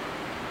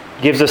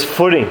 gives us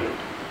footing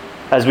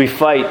as we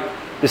fight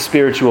the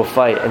spiritual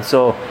fight. And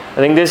so I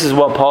think this is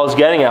what Paul's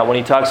getting at when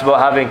he talks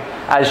about having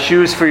as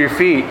shoes for your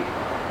feet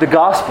the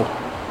gospel.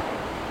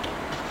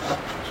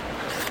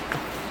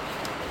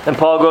 And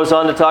Paul goes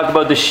on to talk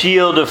about the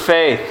shield of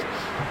faith.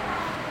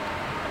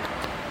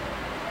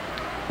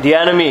 The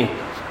enemy,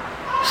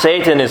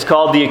 Satan, is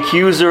called the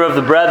accuser of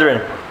the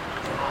brethren.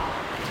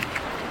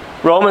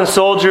 Roman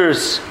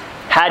soldiers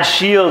had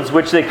shields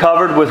which they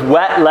covered with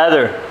wet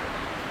leather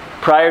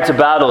prior to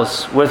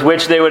battles, with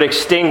which they would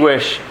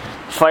extinguish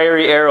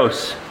fiery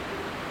arrows.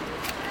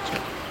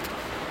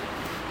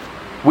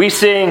 We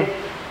sing,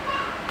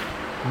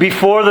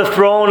 "Before the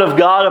throne of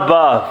God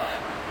above,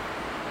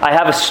 I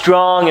have a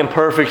strong and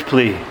perfect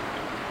plea,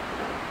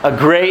 a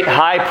great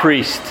high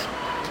priest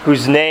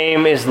whose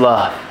name is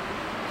love,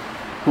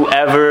 who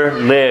ever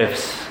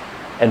lives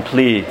and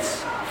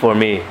pleads for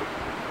me."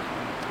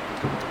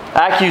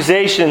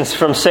 Accusations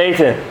from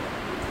Satan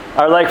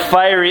are like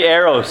fiery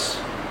arrows,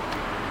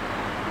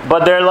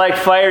 but they're like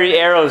fiery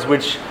arrows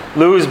which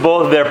lose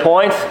both their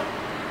point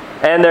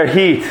and their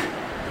heat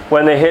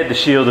when they hit the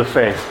shield of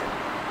faith.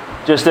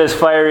 Just as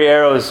fiery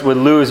arrows would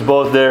lose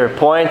both their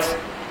point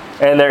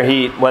and their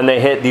heat when they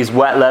hit these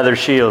wet leather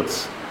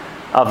shields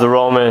of the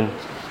Roman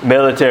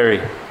military.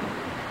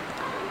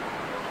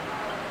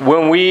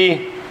 When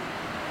we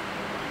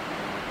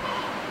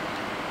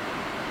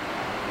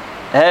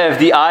have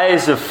the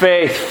eyes of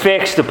faith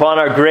fixed upon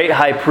our great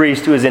high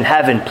priest who is in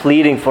heaven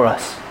pleading for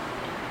us,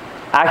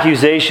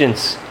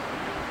 accusations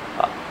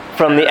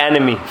from the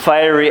enemy,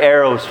 fiery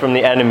arrows from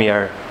the enemy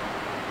are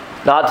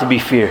not to be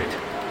feared.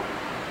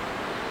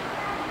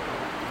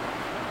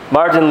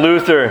 Martin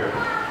Luther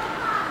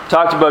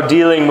talked about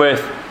dealing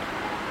with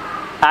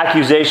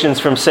accusations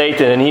from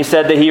Satan, and he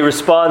said that he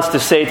responds to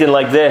Satan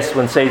like this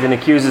when Satan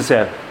accuses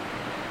him.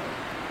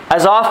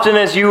 "As often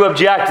as you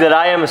object that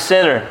I am a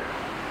sinner,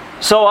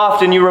 so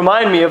often you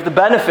remind me of the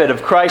benefit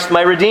of Christ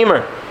my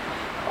Redeemer,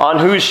 on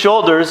whose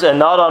shoulders and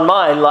not on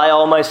mine lie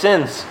all my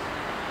sins.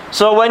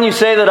 So when you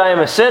say that I am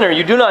a sinner,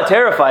 you do not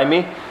terrify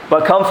me,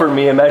 but comfort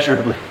me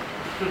immeasurably."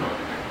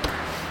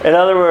 In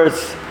other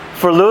words,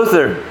 for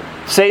Luther,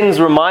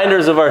 Satan's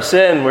reminders of our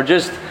sin were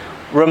just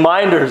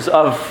reminders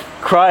of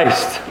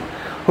Christ,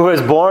 who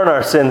has borne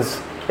our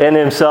sins in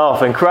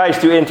Himself, and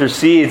Christ who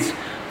intercedes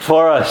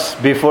for us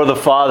before the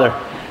Father,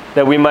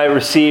 that we might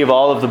receive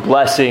all of the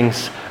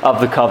blessings of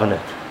the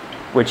covenant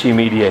which He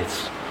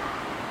mediates.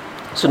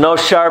 So no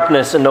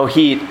sharpness and no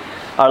heat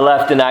are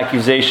left in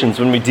accusations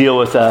when we deal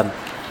with them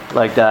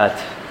like that.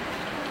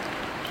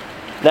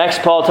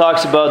 Next, Paul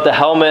talks about the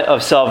helmet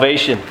of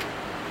salvation.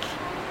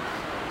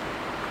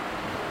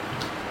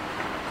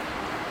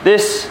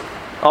 This,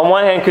 on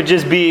one hand, could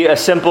just be a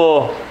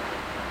simple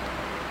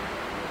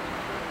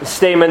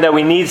statement that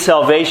we need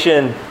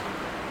salvation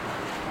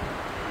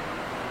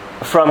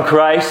from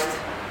Christ,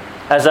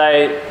 as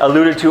I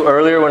alluded to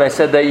earlier when I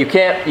said that you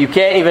can't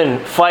even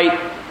fight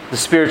the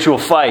spiritual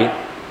fight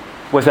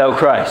without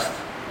Christ.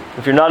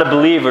 If you're not a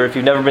believer, if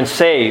you've never been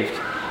saved,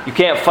 you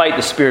can't fight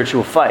the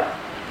spiritual fight.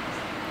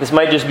 This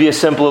might just be a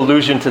simple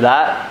allusion to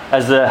that,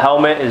 as the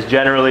helmet is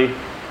generally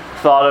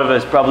thought of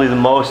as probably the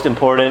most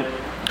important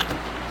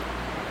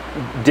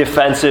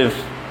defensive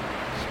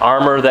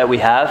armor that we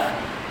have.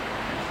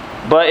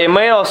 But it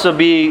might also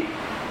be,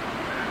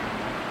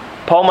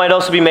 Paul might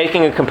also be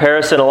making a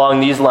comparison along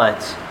these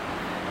lines,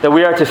 that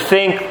we are to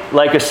think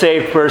like a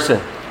saved person.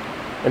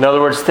 In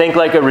other words, think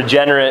like a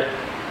regenerate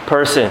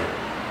person.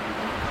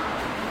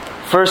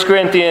 1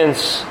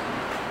 Corinthians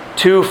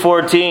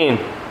 2:14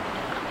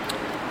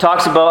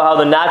 talks about how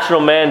the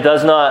natural man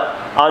does not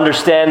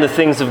understand the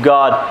things of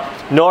God,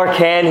 nor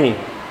can he,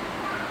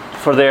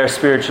 for they are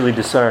spiritually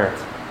discerned.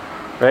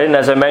 Right? And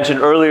as I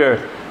mentioned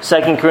earlier,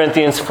 2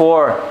 Corinthians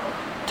 4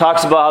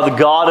 talks about how the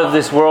God of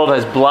this world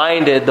has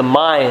blinded the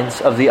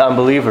minds of the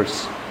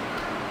unbelievers.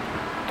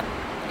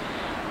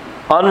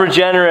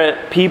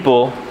 Unregenerate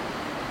people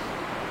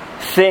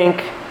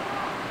think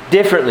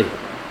differently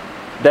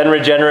than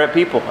regenerate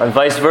people, and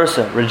vice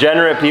versa.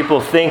 Regenerate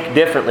people think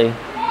differently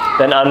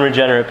than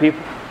unregenerate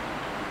people.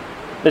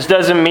 This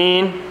doesn't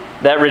mean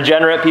that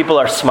regenerate people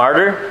are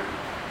smarter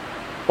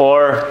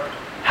or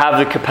have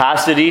the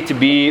capacity to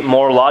be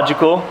more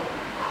logical,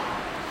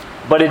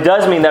 but it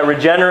does mean that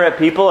regenerate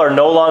people are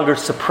no longer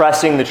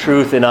suppressing the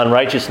truth in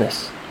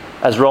unrighteousness,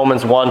 as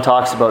Romans 1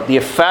 talks about. The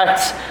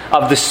effects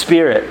of the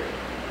Spirit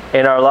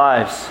in our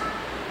lives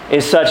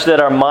is such that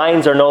our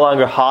minds are no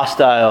longer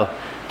hostile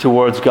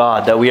towards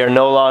God, that we are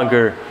no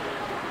longer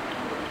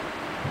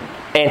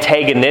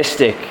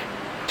antagonistic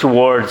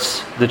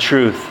towards the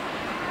truth,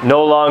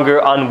 no longer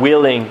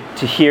unwilling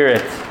to hear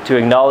it, to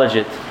acknowledge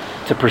it,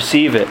 to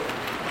perceive it.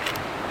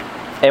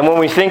 And when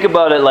we think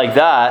about it like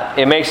that,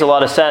 it makes a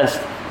lot of sense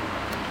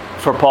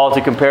for Paul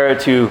to compare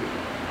it to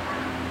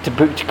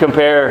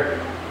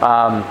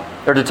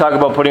talk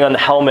about putting on the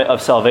helmet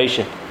of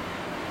salvation.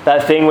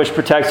 That thing which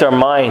protects our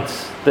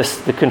minds,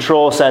 the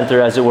control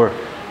center, as it were.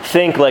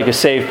 Think like a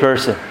saved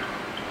person.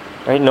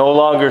 Right? No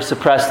longer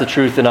suppress the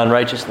truth in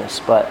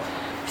unrighteousness, but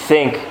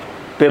think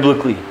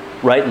biblically,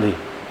 rightly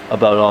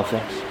about all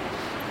things.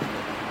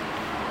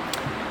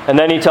 And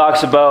then he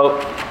talks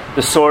about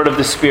the sword of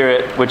the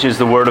Spirit, which is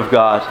the Word of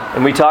God.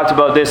 And we talked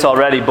about this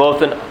already,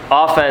 both an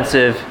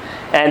offensive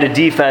and a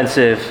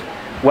defensive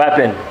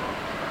weapon.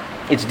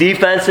 It's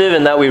defensive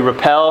in that we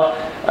repel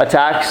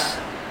attacks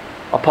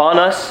upon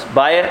us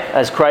by it,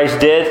 as Christ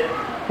did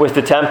with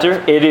the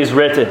tempter. It is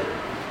written.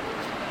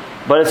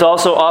 But it's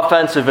also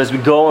offensive as we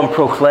go and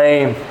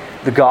proclaim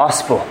the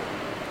gospel,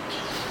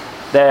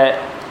 that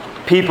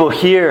people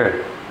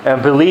hear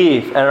and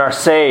believe and are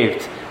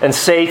saved, and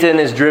Satan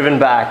is driven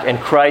back, and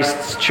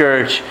Christ's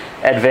church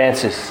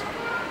advances.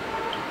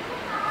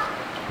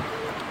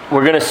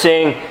 We're going to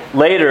sing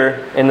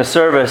later in the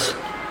service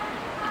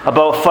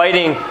about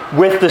fighting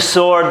with the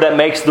sword that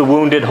makes the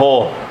wounded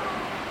whole.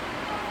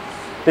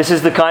 This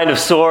is the kind of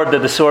sword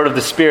that the sword of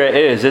the Spirit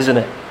is, isn't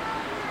it?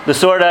 The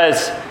sword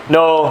has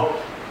no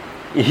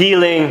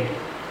healing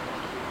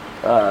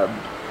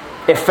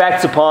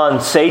effects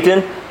upon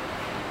Satan,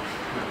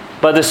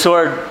 but the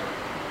sword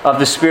of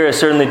the Spirit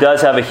certainly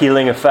does have a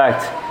healing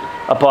effect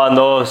upon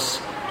those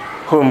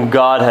whom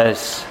God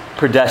has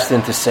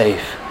predestined to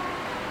save,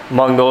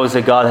 among those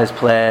that God has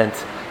planned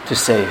to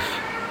save.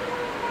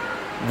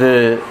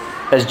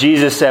 As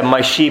Jesus said,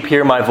 "My sheep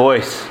hear my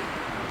voice."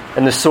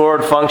 And the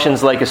sword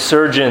functions like a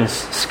surgeon's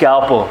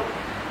scalpel,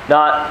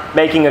 not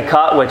making a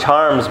cut which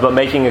harms, but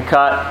making a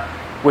cut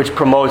which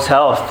promotes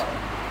health.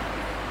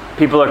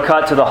 People are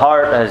cut to the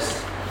heart,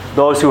 as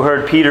those who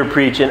heard Peter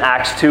preach in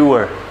Acts 2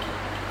 were,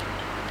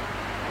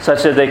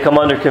 such that they come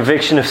under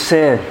conviction of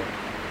sin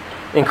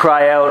and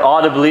cry out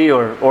audibly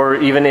or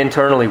even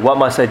internally, "What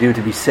must I do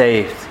to be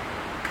saved?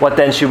 What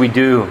then should we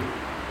do?"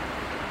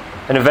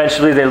 And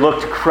eventually they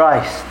look to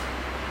Christ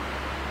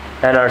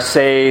and are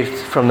saved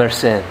from their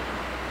sin,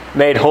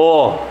 made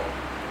whole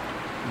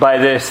by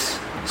this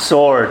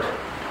sword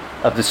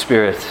of the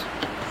Spirit.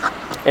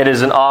 It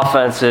is an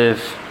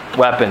offensive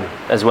weapon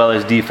as well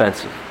as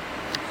defensive.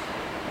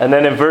 And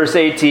then in verse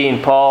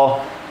 18,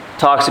 Paul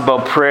talks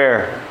about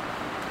prayer.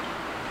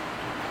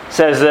 It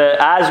says that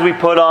as we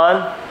put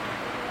on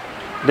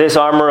this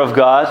armor of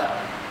God,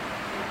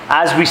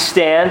 as we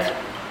stand,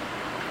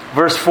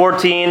 verse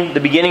 14, the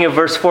beginning of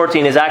verse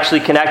 14 is actually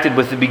connected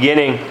with the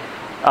beginning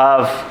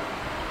of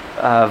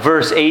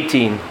verse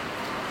 18.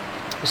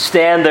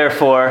 Stand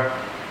therefore,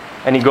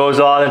 and he goes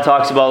on and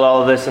talks about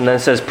all of this, and then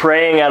says,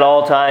 praying at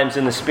all times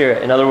in the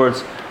Spirit. In other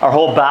words, our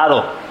whole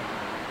battle,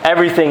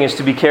 everything is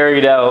to be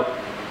carried out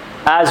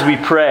as we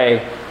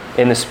pray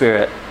in the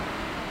Spirit.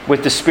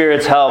 With the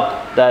Spirit's help,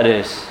 that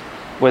is.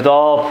 With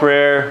all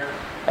prayer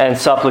and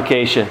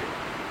supplication.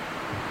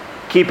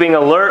 keeping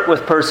alert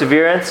with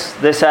perseverance.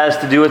 This has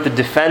to do with the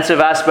defensive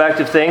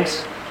aspect of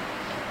things.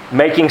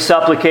 Making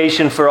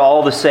supplication for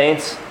all the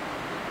saints.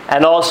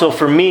 And also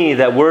for me,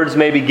 that words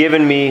may be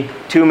given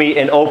to me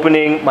in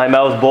opening my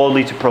mouth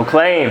boldly to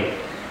proclaim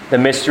the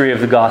mystery of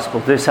the gospel.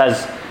 This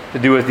has to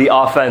do with the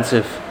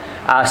offensive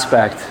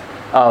aspect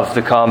of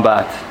the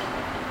combat.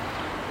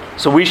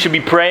 So we should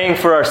be praying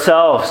for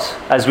ourselves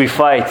as we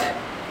fight,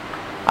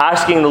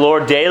 asking the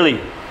Lord daily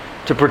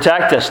to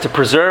protect us, to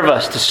preserve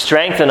us, to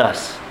strengthen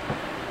us.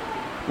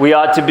 We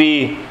ought to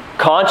be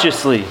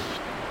consciously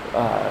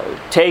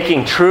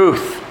taking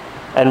truth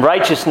and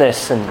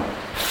righteousness and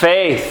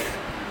faith,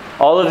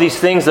 all of these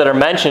things that are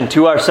mentioned,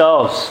 to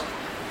ourselves.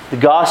 The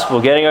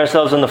gospel, getting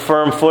ourselves on the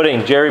firm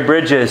footing. Jerry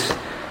Bridges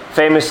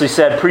famously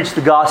said, preach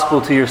the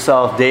gospel to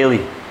yourself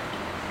daily.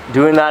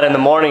 Doing that in the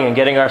morning and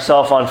getting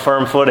ourselves on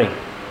firm footing.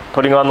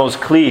 Putting on those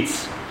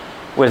cleats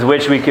with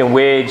which we can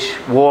wage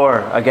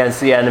war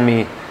against the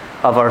enemy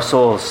of our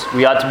souls.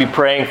 We ought to be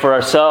praying for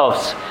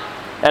ourselves.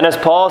 And as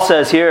Paul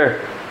says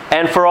here,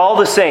 and for all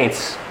the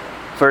saints,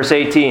 verse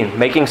 18,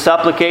 making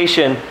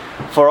supplication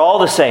for all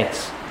the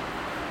saints.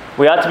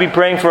 We ought to be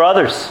praying for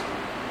others.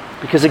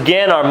 Because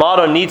again, our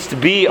motto needs to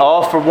be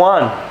all for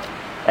one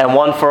and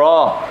one for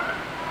all.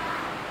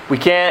 We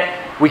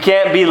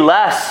can't be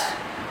less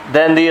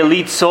than the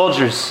elite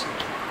soldiers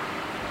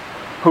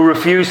who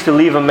refuse to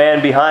leave a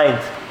man behind.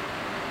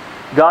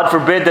 God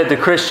forbid that the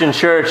Christian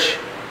church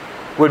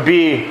would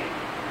be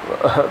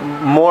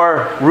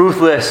more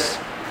ruthless,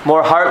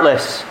 more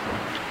heartless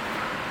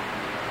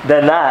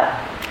than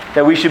that.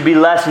 That we should be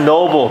less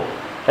noble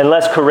and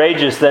less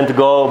courageous than to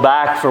go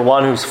back for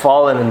one who's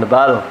fallen in the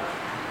battle.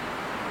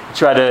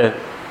 Try to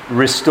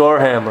restore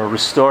him or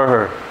restore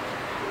her.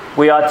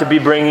 We ought to be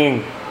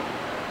bringing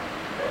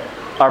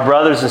our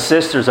brothers and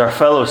sisters, our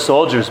fellow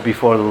soldiers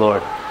before the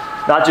Lord.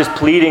 Not just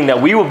pleading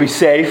that we will be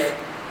safe.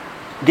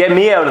 Get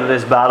me out of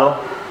this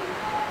battle.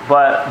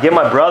 But get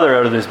my brother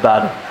out of this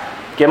battle.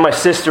 Get my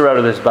sister out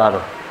of this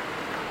battle.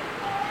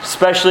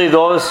 Especially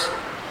those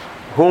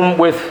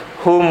with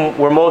whom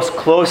we're most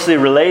closely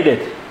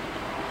related.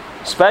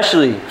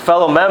 Especially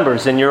fellow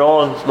members in your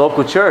own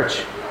local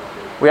church.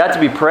 We have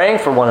to be praying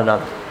for one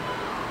another.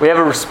 We have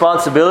a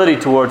responsibility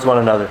towards one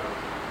another.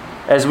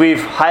 As we've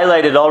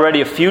highlighted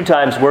already a few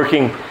times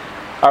working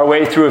our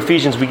way through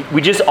Ephesians,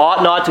 we just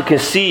ought not to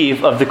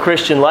conceive of the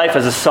Christian life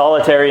as a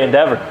solitary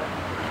endeavor.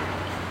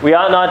 We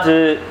ought not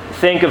to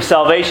think of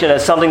salvation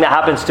as something that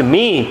happens to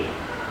me,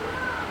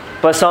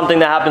 but something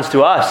that happens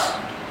to us.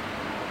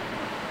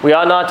 We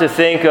ought not to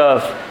think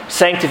of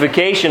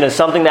sanctification as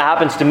something that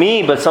happens to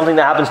me, but something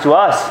that happens to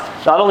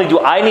us. Not only do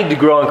I need to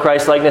grow in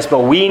Christ-likeness, but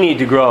we need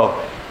to grow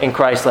in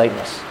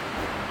Christ-likeness.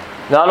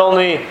 Not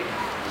only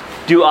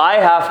do I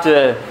have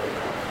to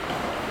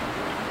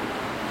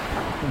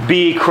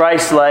be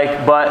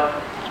Christ-like, but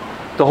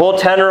the whole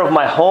tenor of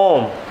my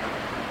home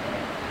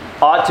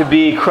ought to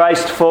be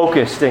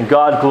Christ-focused and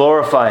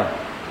God-glorifying.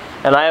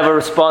 And I have a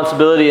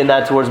responsibility in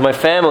that towards my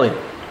family.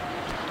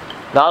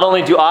 Not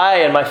only do I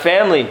and my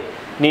family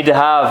need to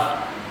have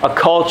a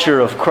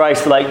culture of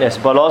Christ-likeness,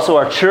 but also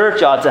our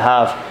church ought to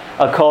have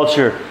a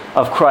culture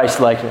of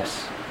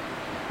Christ-likeness.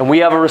 And we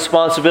have a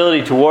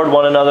responsibility toward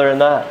one another in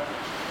that.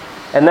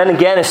 And then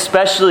again,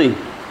 especially,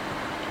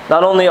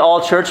 not only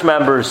all church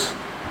members,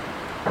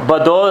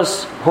 but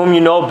those whom you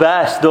know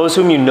best, those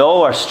whom you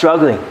know are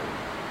struggling,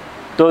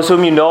 those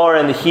whom you know are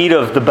in the heat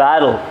of the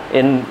battle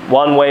in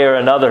one way or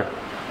another.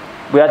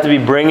 We have to be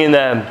bringing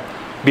them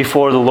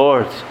before the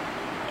Lord.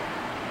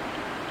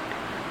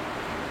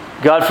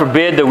 God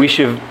forbid that we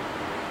should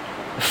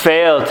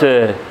fail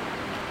to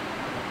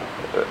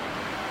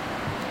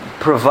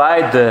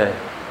provide the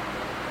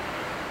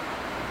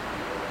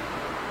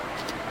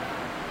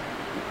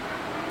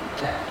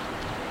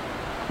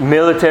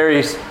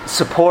military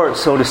support,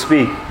 so to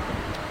speak,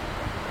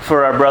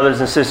 for our brothers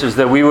and sisters,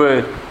 that we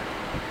would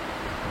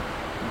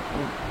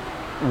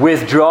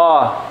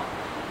withdraw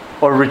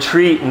or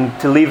retreat and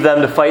to leave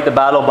them to fight the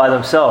battle by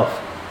themselves,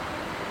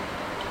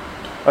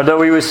 or that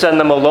we would send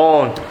them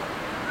alone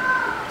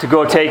to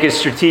go take a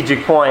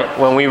strategic point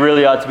when we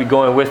really ought to be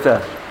going with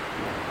them.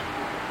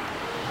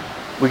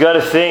 We got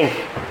to think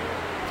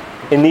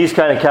in these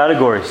kind of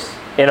categories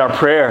in our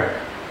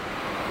prayer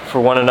for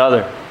one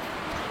another.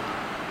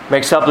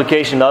 Make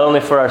supplication not only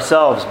for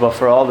ourselves, but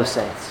for all the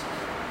saints.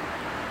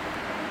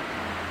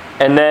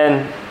 And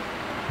then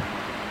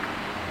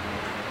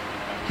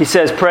he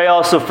says, pray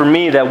also for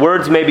me, that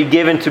words may be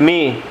given to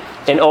me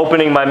in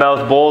opening my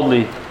mouth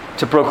boldly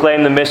to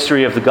proclaim the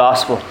mystery of the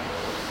gospel.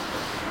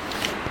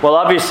 Well,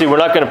 obviously, we're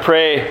not going to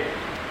pray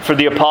for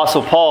the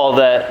Apostle Paul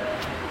that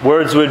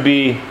words would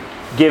be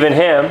given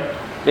him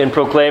in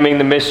proclaiming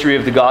the mystery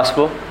of the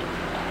gospel.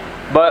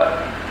 But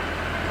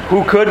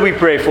who could we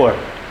pray for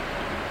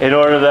in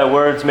order that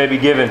words may be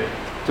given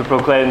to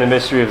proclaim the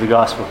mystery of the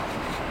gospel?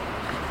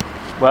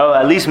 Well,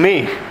 at least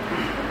me.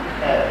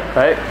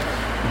 Right?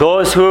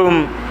 Those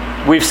whom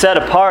we've set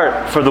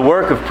apart for the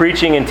work of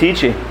preaching and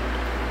teaching.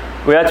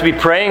 We have to be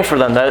praying for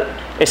them, that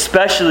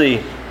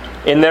especially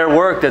in their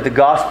work that the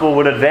gospel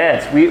would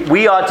advance.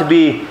 We ought to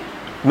be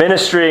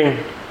ministering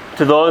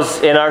to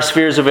those in our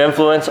spheres of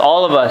influence,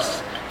 all of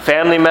us,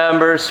 family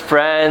members,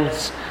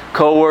 friends,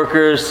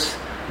 co-workers.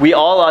 We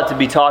all ought to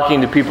be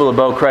talking to people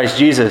about Christ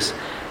Jesus.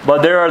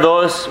 But there are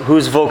those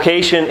whose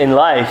vocation in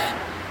life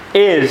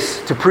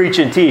is to preach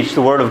and teach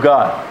the Word of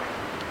God.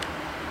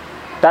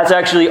 That's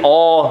actually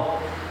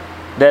all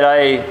that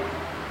I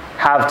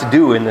have to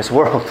do in this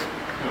world.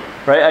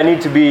 Right? I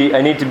need to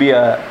be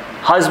a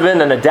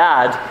husband and a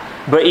dad,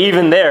 but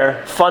even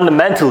there,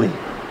 fundamentally,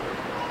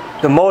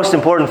 the most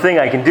important thing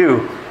I can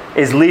do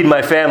is lead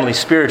my family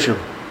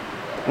spiritually.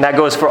 And that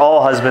goes for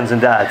all husbands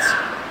and dads.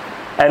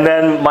 And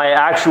then my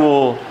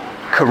actual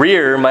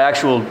career, my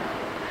actual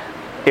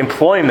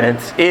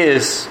employment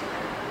is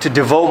to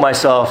devote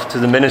myself to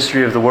the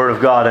ministry of the Word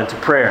of God and to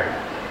prayer.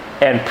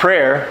 And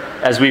prayer,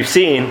 as we've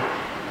seen,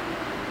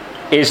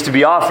 is to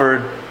be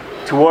offered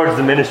towards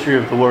the ministry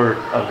of the Word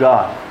of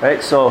God.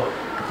 Right? So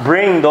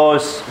bring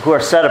those who are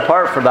set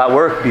apart for that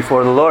work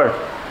before the Lord.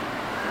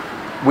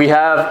 We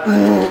have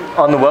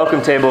on the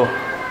welcome table,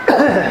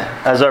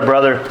 as our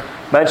brother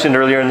mentioned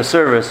earlier in the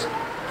service,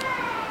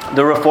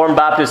 the Reformed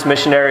Baptist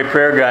Missionary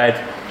Prayer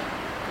Guide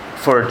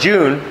for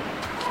June.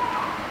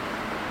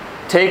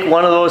 Take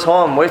one of those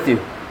home with you.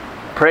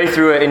 Pray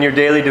through it in your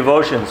daily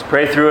devotions.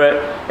 Pray through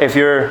it if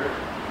you're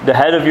the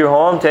head of your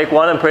home. Take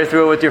one and pray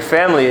through it with your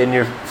family in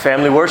your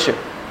family worship.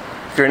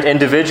 If you're an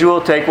individual,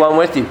 take one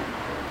with you.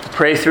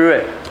 Pray through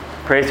it.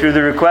 Pray through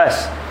the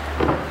requests.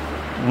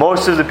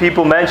 Most of the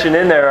people mentioned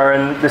in there are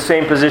in the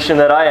same position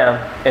that I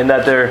am, in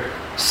that they're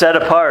set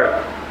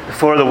apart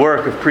for the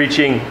work of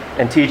preaching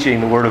and teaching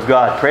the Word of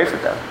God. Pray for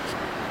them.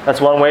 That's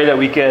one way that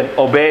we can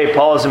obey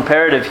Paul's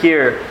imperative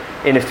here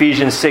in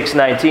Ephesians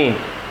 6:19.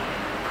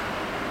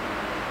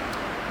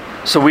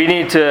 So we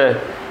need to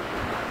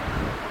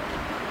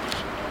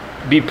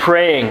be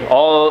praying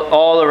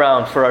all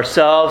around for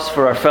ourselves,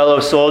 for our fellow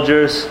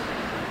soldiers,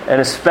 and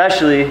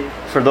especially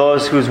for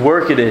those whose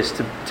work it is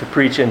to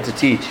preach and to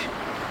teach.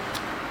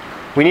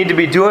 We need to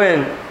be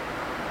doing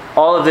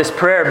all of this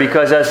prayer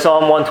because, as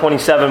Psalm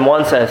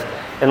 127:1 says,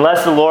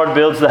 unless the Lord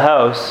builds the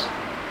house,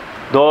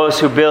 those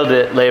who build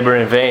it labor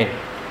in vain.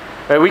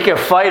 Right? We can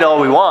fight all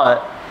we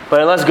want,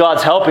 but unless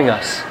God's helping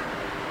us,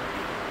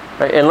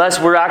 right? Unless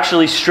we're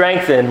actually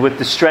strengthened with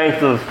the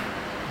strength of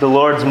the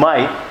Lord's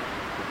might,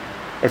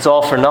 it's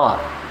all for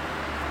naught.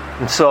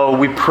 And so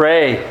we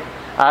pray,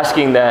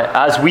 asking that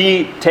as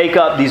we take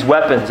up these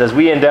weapons, as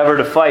we endeavor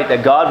to fight,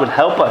 that God would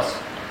help us,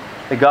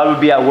 that God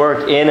would be at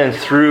work in and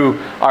through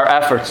our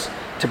efforts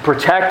to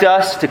protect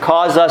us, to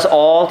cause us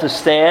all to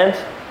stand,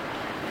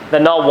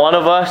 that not one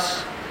of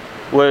us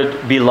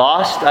would be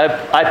lost.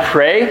 I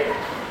pray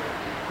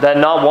that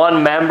not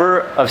one member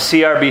of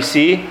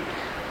CRBC,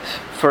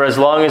 for as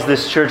long as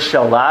this church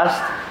shall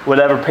last, would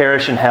ever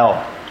perish in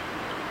hell.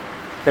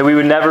 That we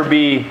would never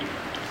be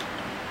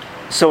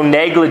so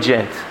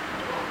negligent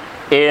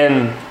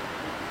in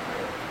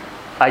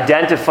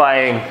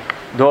identifying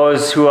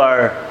those who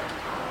are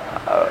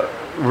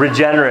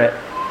regenerate,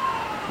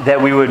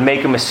 that we would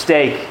make a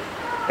mistake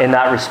in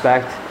that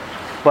respect.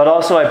 But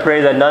also I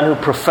pray that none who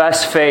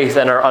profess faith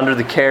and are under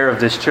the care of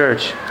this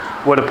church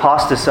would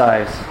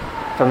apostatize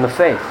from the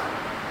faith.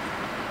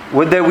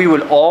 Would that we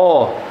would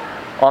all,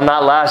 on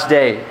that last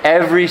day,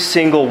 every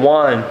single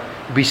one,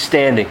 be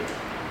standing.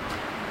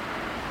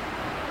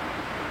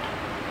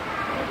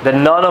 That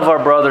none of our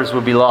brothers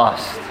would be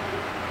lost.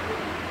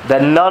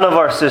 That none of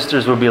our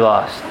sisters would be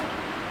lost.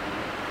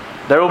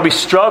 There will be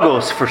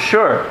struggles for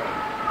sure.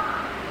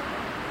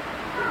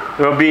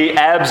 There will be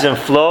ebbs and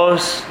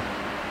flows.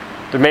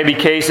 There may be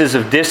cases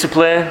of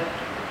discipline.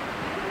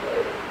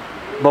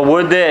 But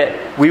would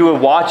that we would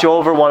watch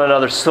over one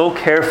another so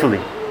carefully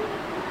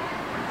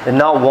that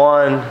not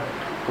one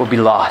will be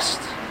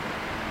lost.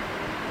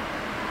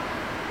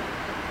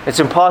 It's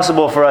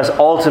impossible for us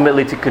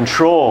ultimately to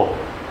control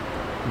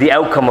the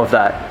outcome of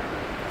that.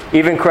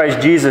 Even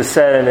Christ Jesus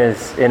said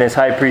in his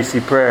high priestly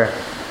prayer,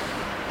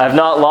 I have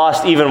not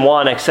lost even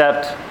one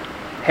except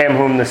him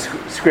whom the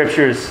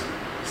scriptures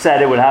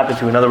said it would happen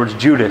to. In other words,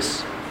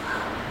 Judas.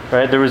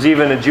 Right? There was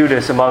even a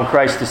Judas among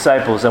Christ's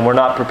disciples, and we're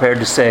not prepared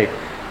to say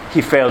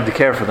he failed to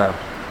care for them.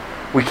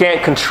 We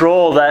can't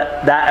control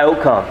that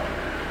outcome.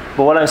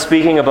 But what I'm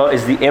speaking about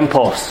is the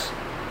impulse.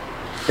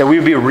 That we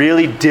would be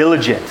really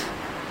diligent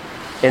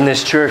in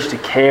this church to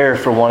care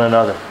for one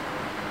another,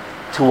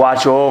 to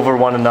watch over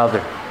one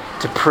another,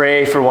 to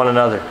pray for one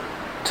another,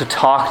 to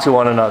talk to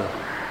one another,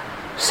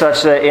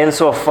 such that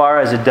insofar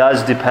as it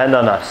does depend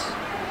on us,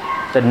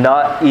 that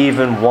not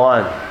even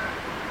one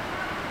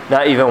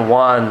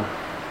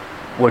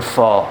would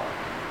fall,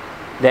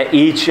 that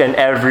each and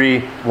every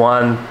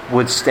one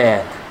would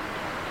stand.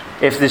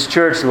 If this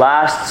church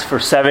lasts for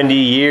 70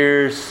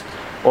 years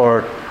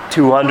or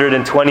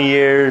 220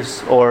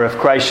 years, or if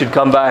Christ should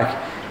come back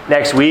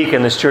next week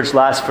and this church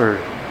lasts for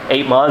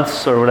 8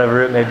 months or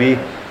whatever it may be,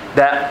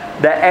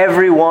 that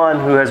everyone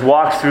who has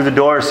walked through the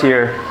doors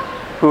here,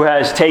 who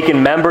has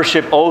taken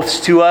membership oaths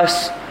to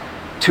us,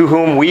 to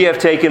whom we have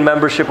taken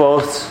membership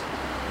oaths,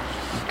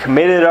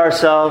 committed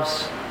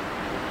ourselves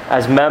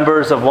as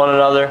members of one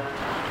another,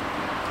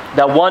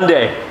 that one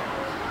day,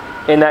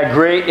 in that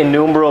great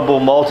innumerable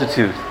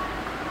multitude,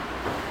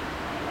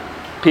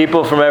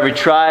 people from every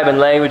tribe and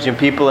language and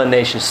people and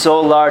nation,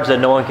 so large that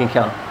no one can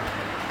count,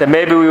 that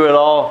maybe we would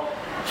all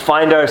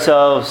find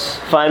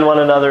one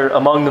another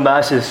among the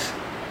masses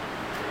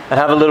and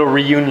have a little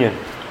reunion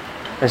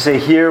and say,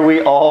 here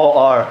we all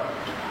are,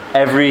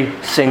 every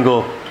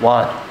single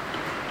one.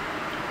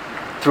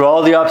 Through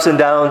all the ups and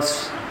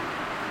downs,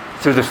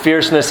 through the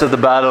fierceness of the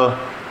battle,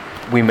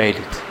 we made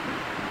it.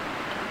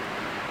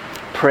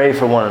 Pray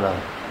for one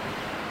another.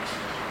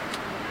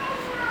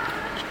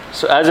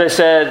 So as I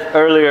said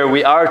earlier,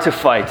 we are to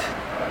fight.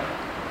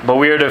 But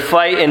we are to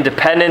fight in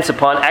dependence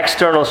upon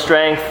external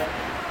strength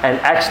and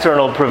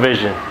external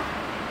provision,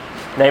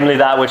 namely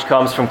that which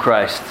comes from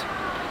Christ.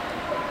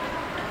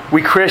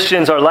 We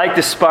Christians are like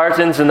the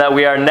Spartans in that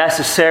we are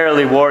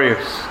necessarily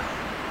warriors.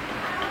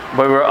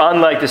 But we're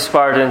unlike the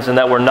Spartans in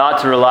that we're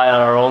not to rely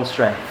on our own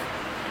strength,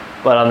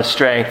 but on the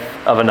strength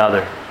of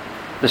another.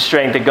 The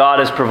strength that God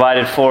has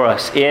provided for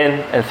us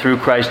in and through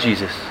Christ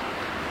Jesus.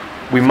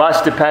 We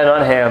must depend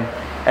on Him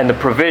and the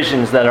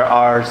provisions that are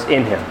ours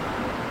in Him.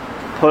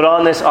 Put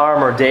on this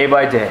armor day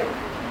by day.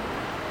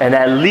 And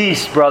at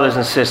least, brothers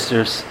and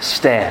sisters,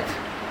 stand.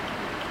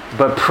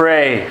 But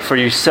pray for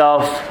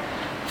yourself,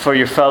 for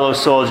your fellow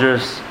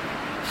soldiers,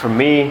 for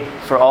me,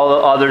 for all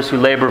the others who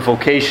labor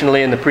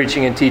vocationally in the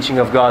preaching and teaching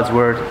of God's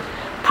Word.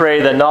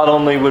 Pray that not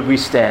only would we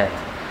stand,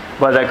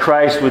 but that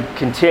Christ would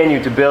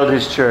continue to build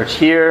His church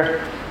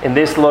here in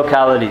this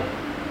locality.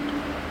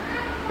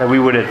 That we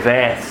would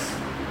advance.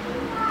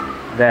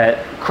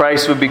 That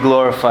Christ would be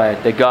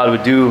glorified. That God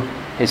would do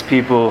His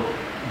people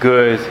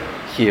good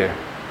here.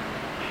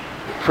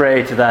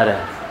 Pray to that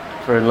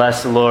end. For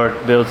unless the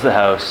Lord builds the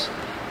house,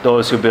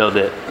 those who build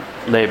it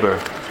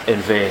labor in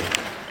vain.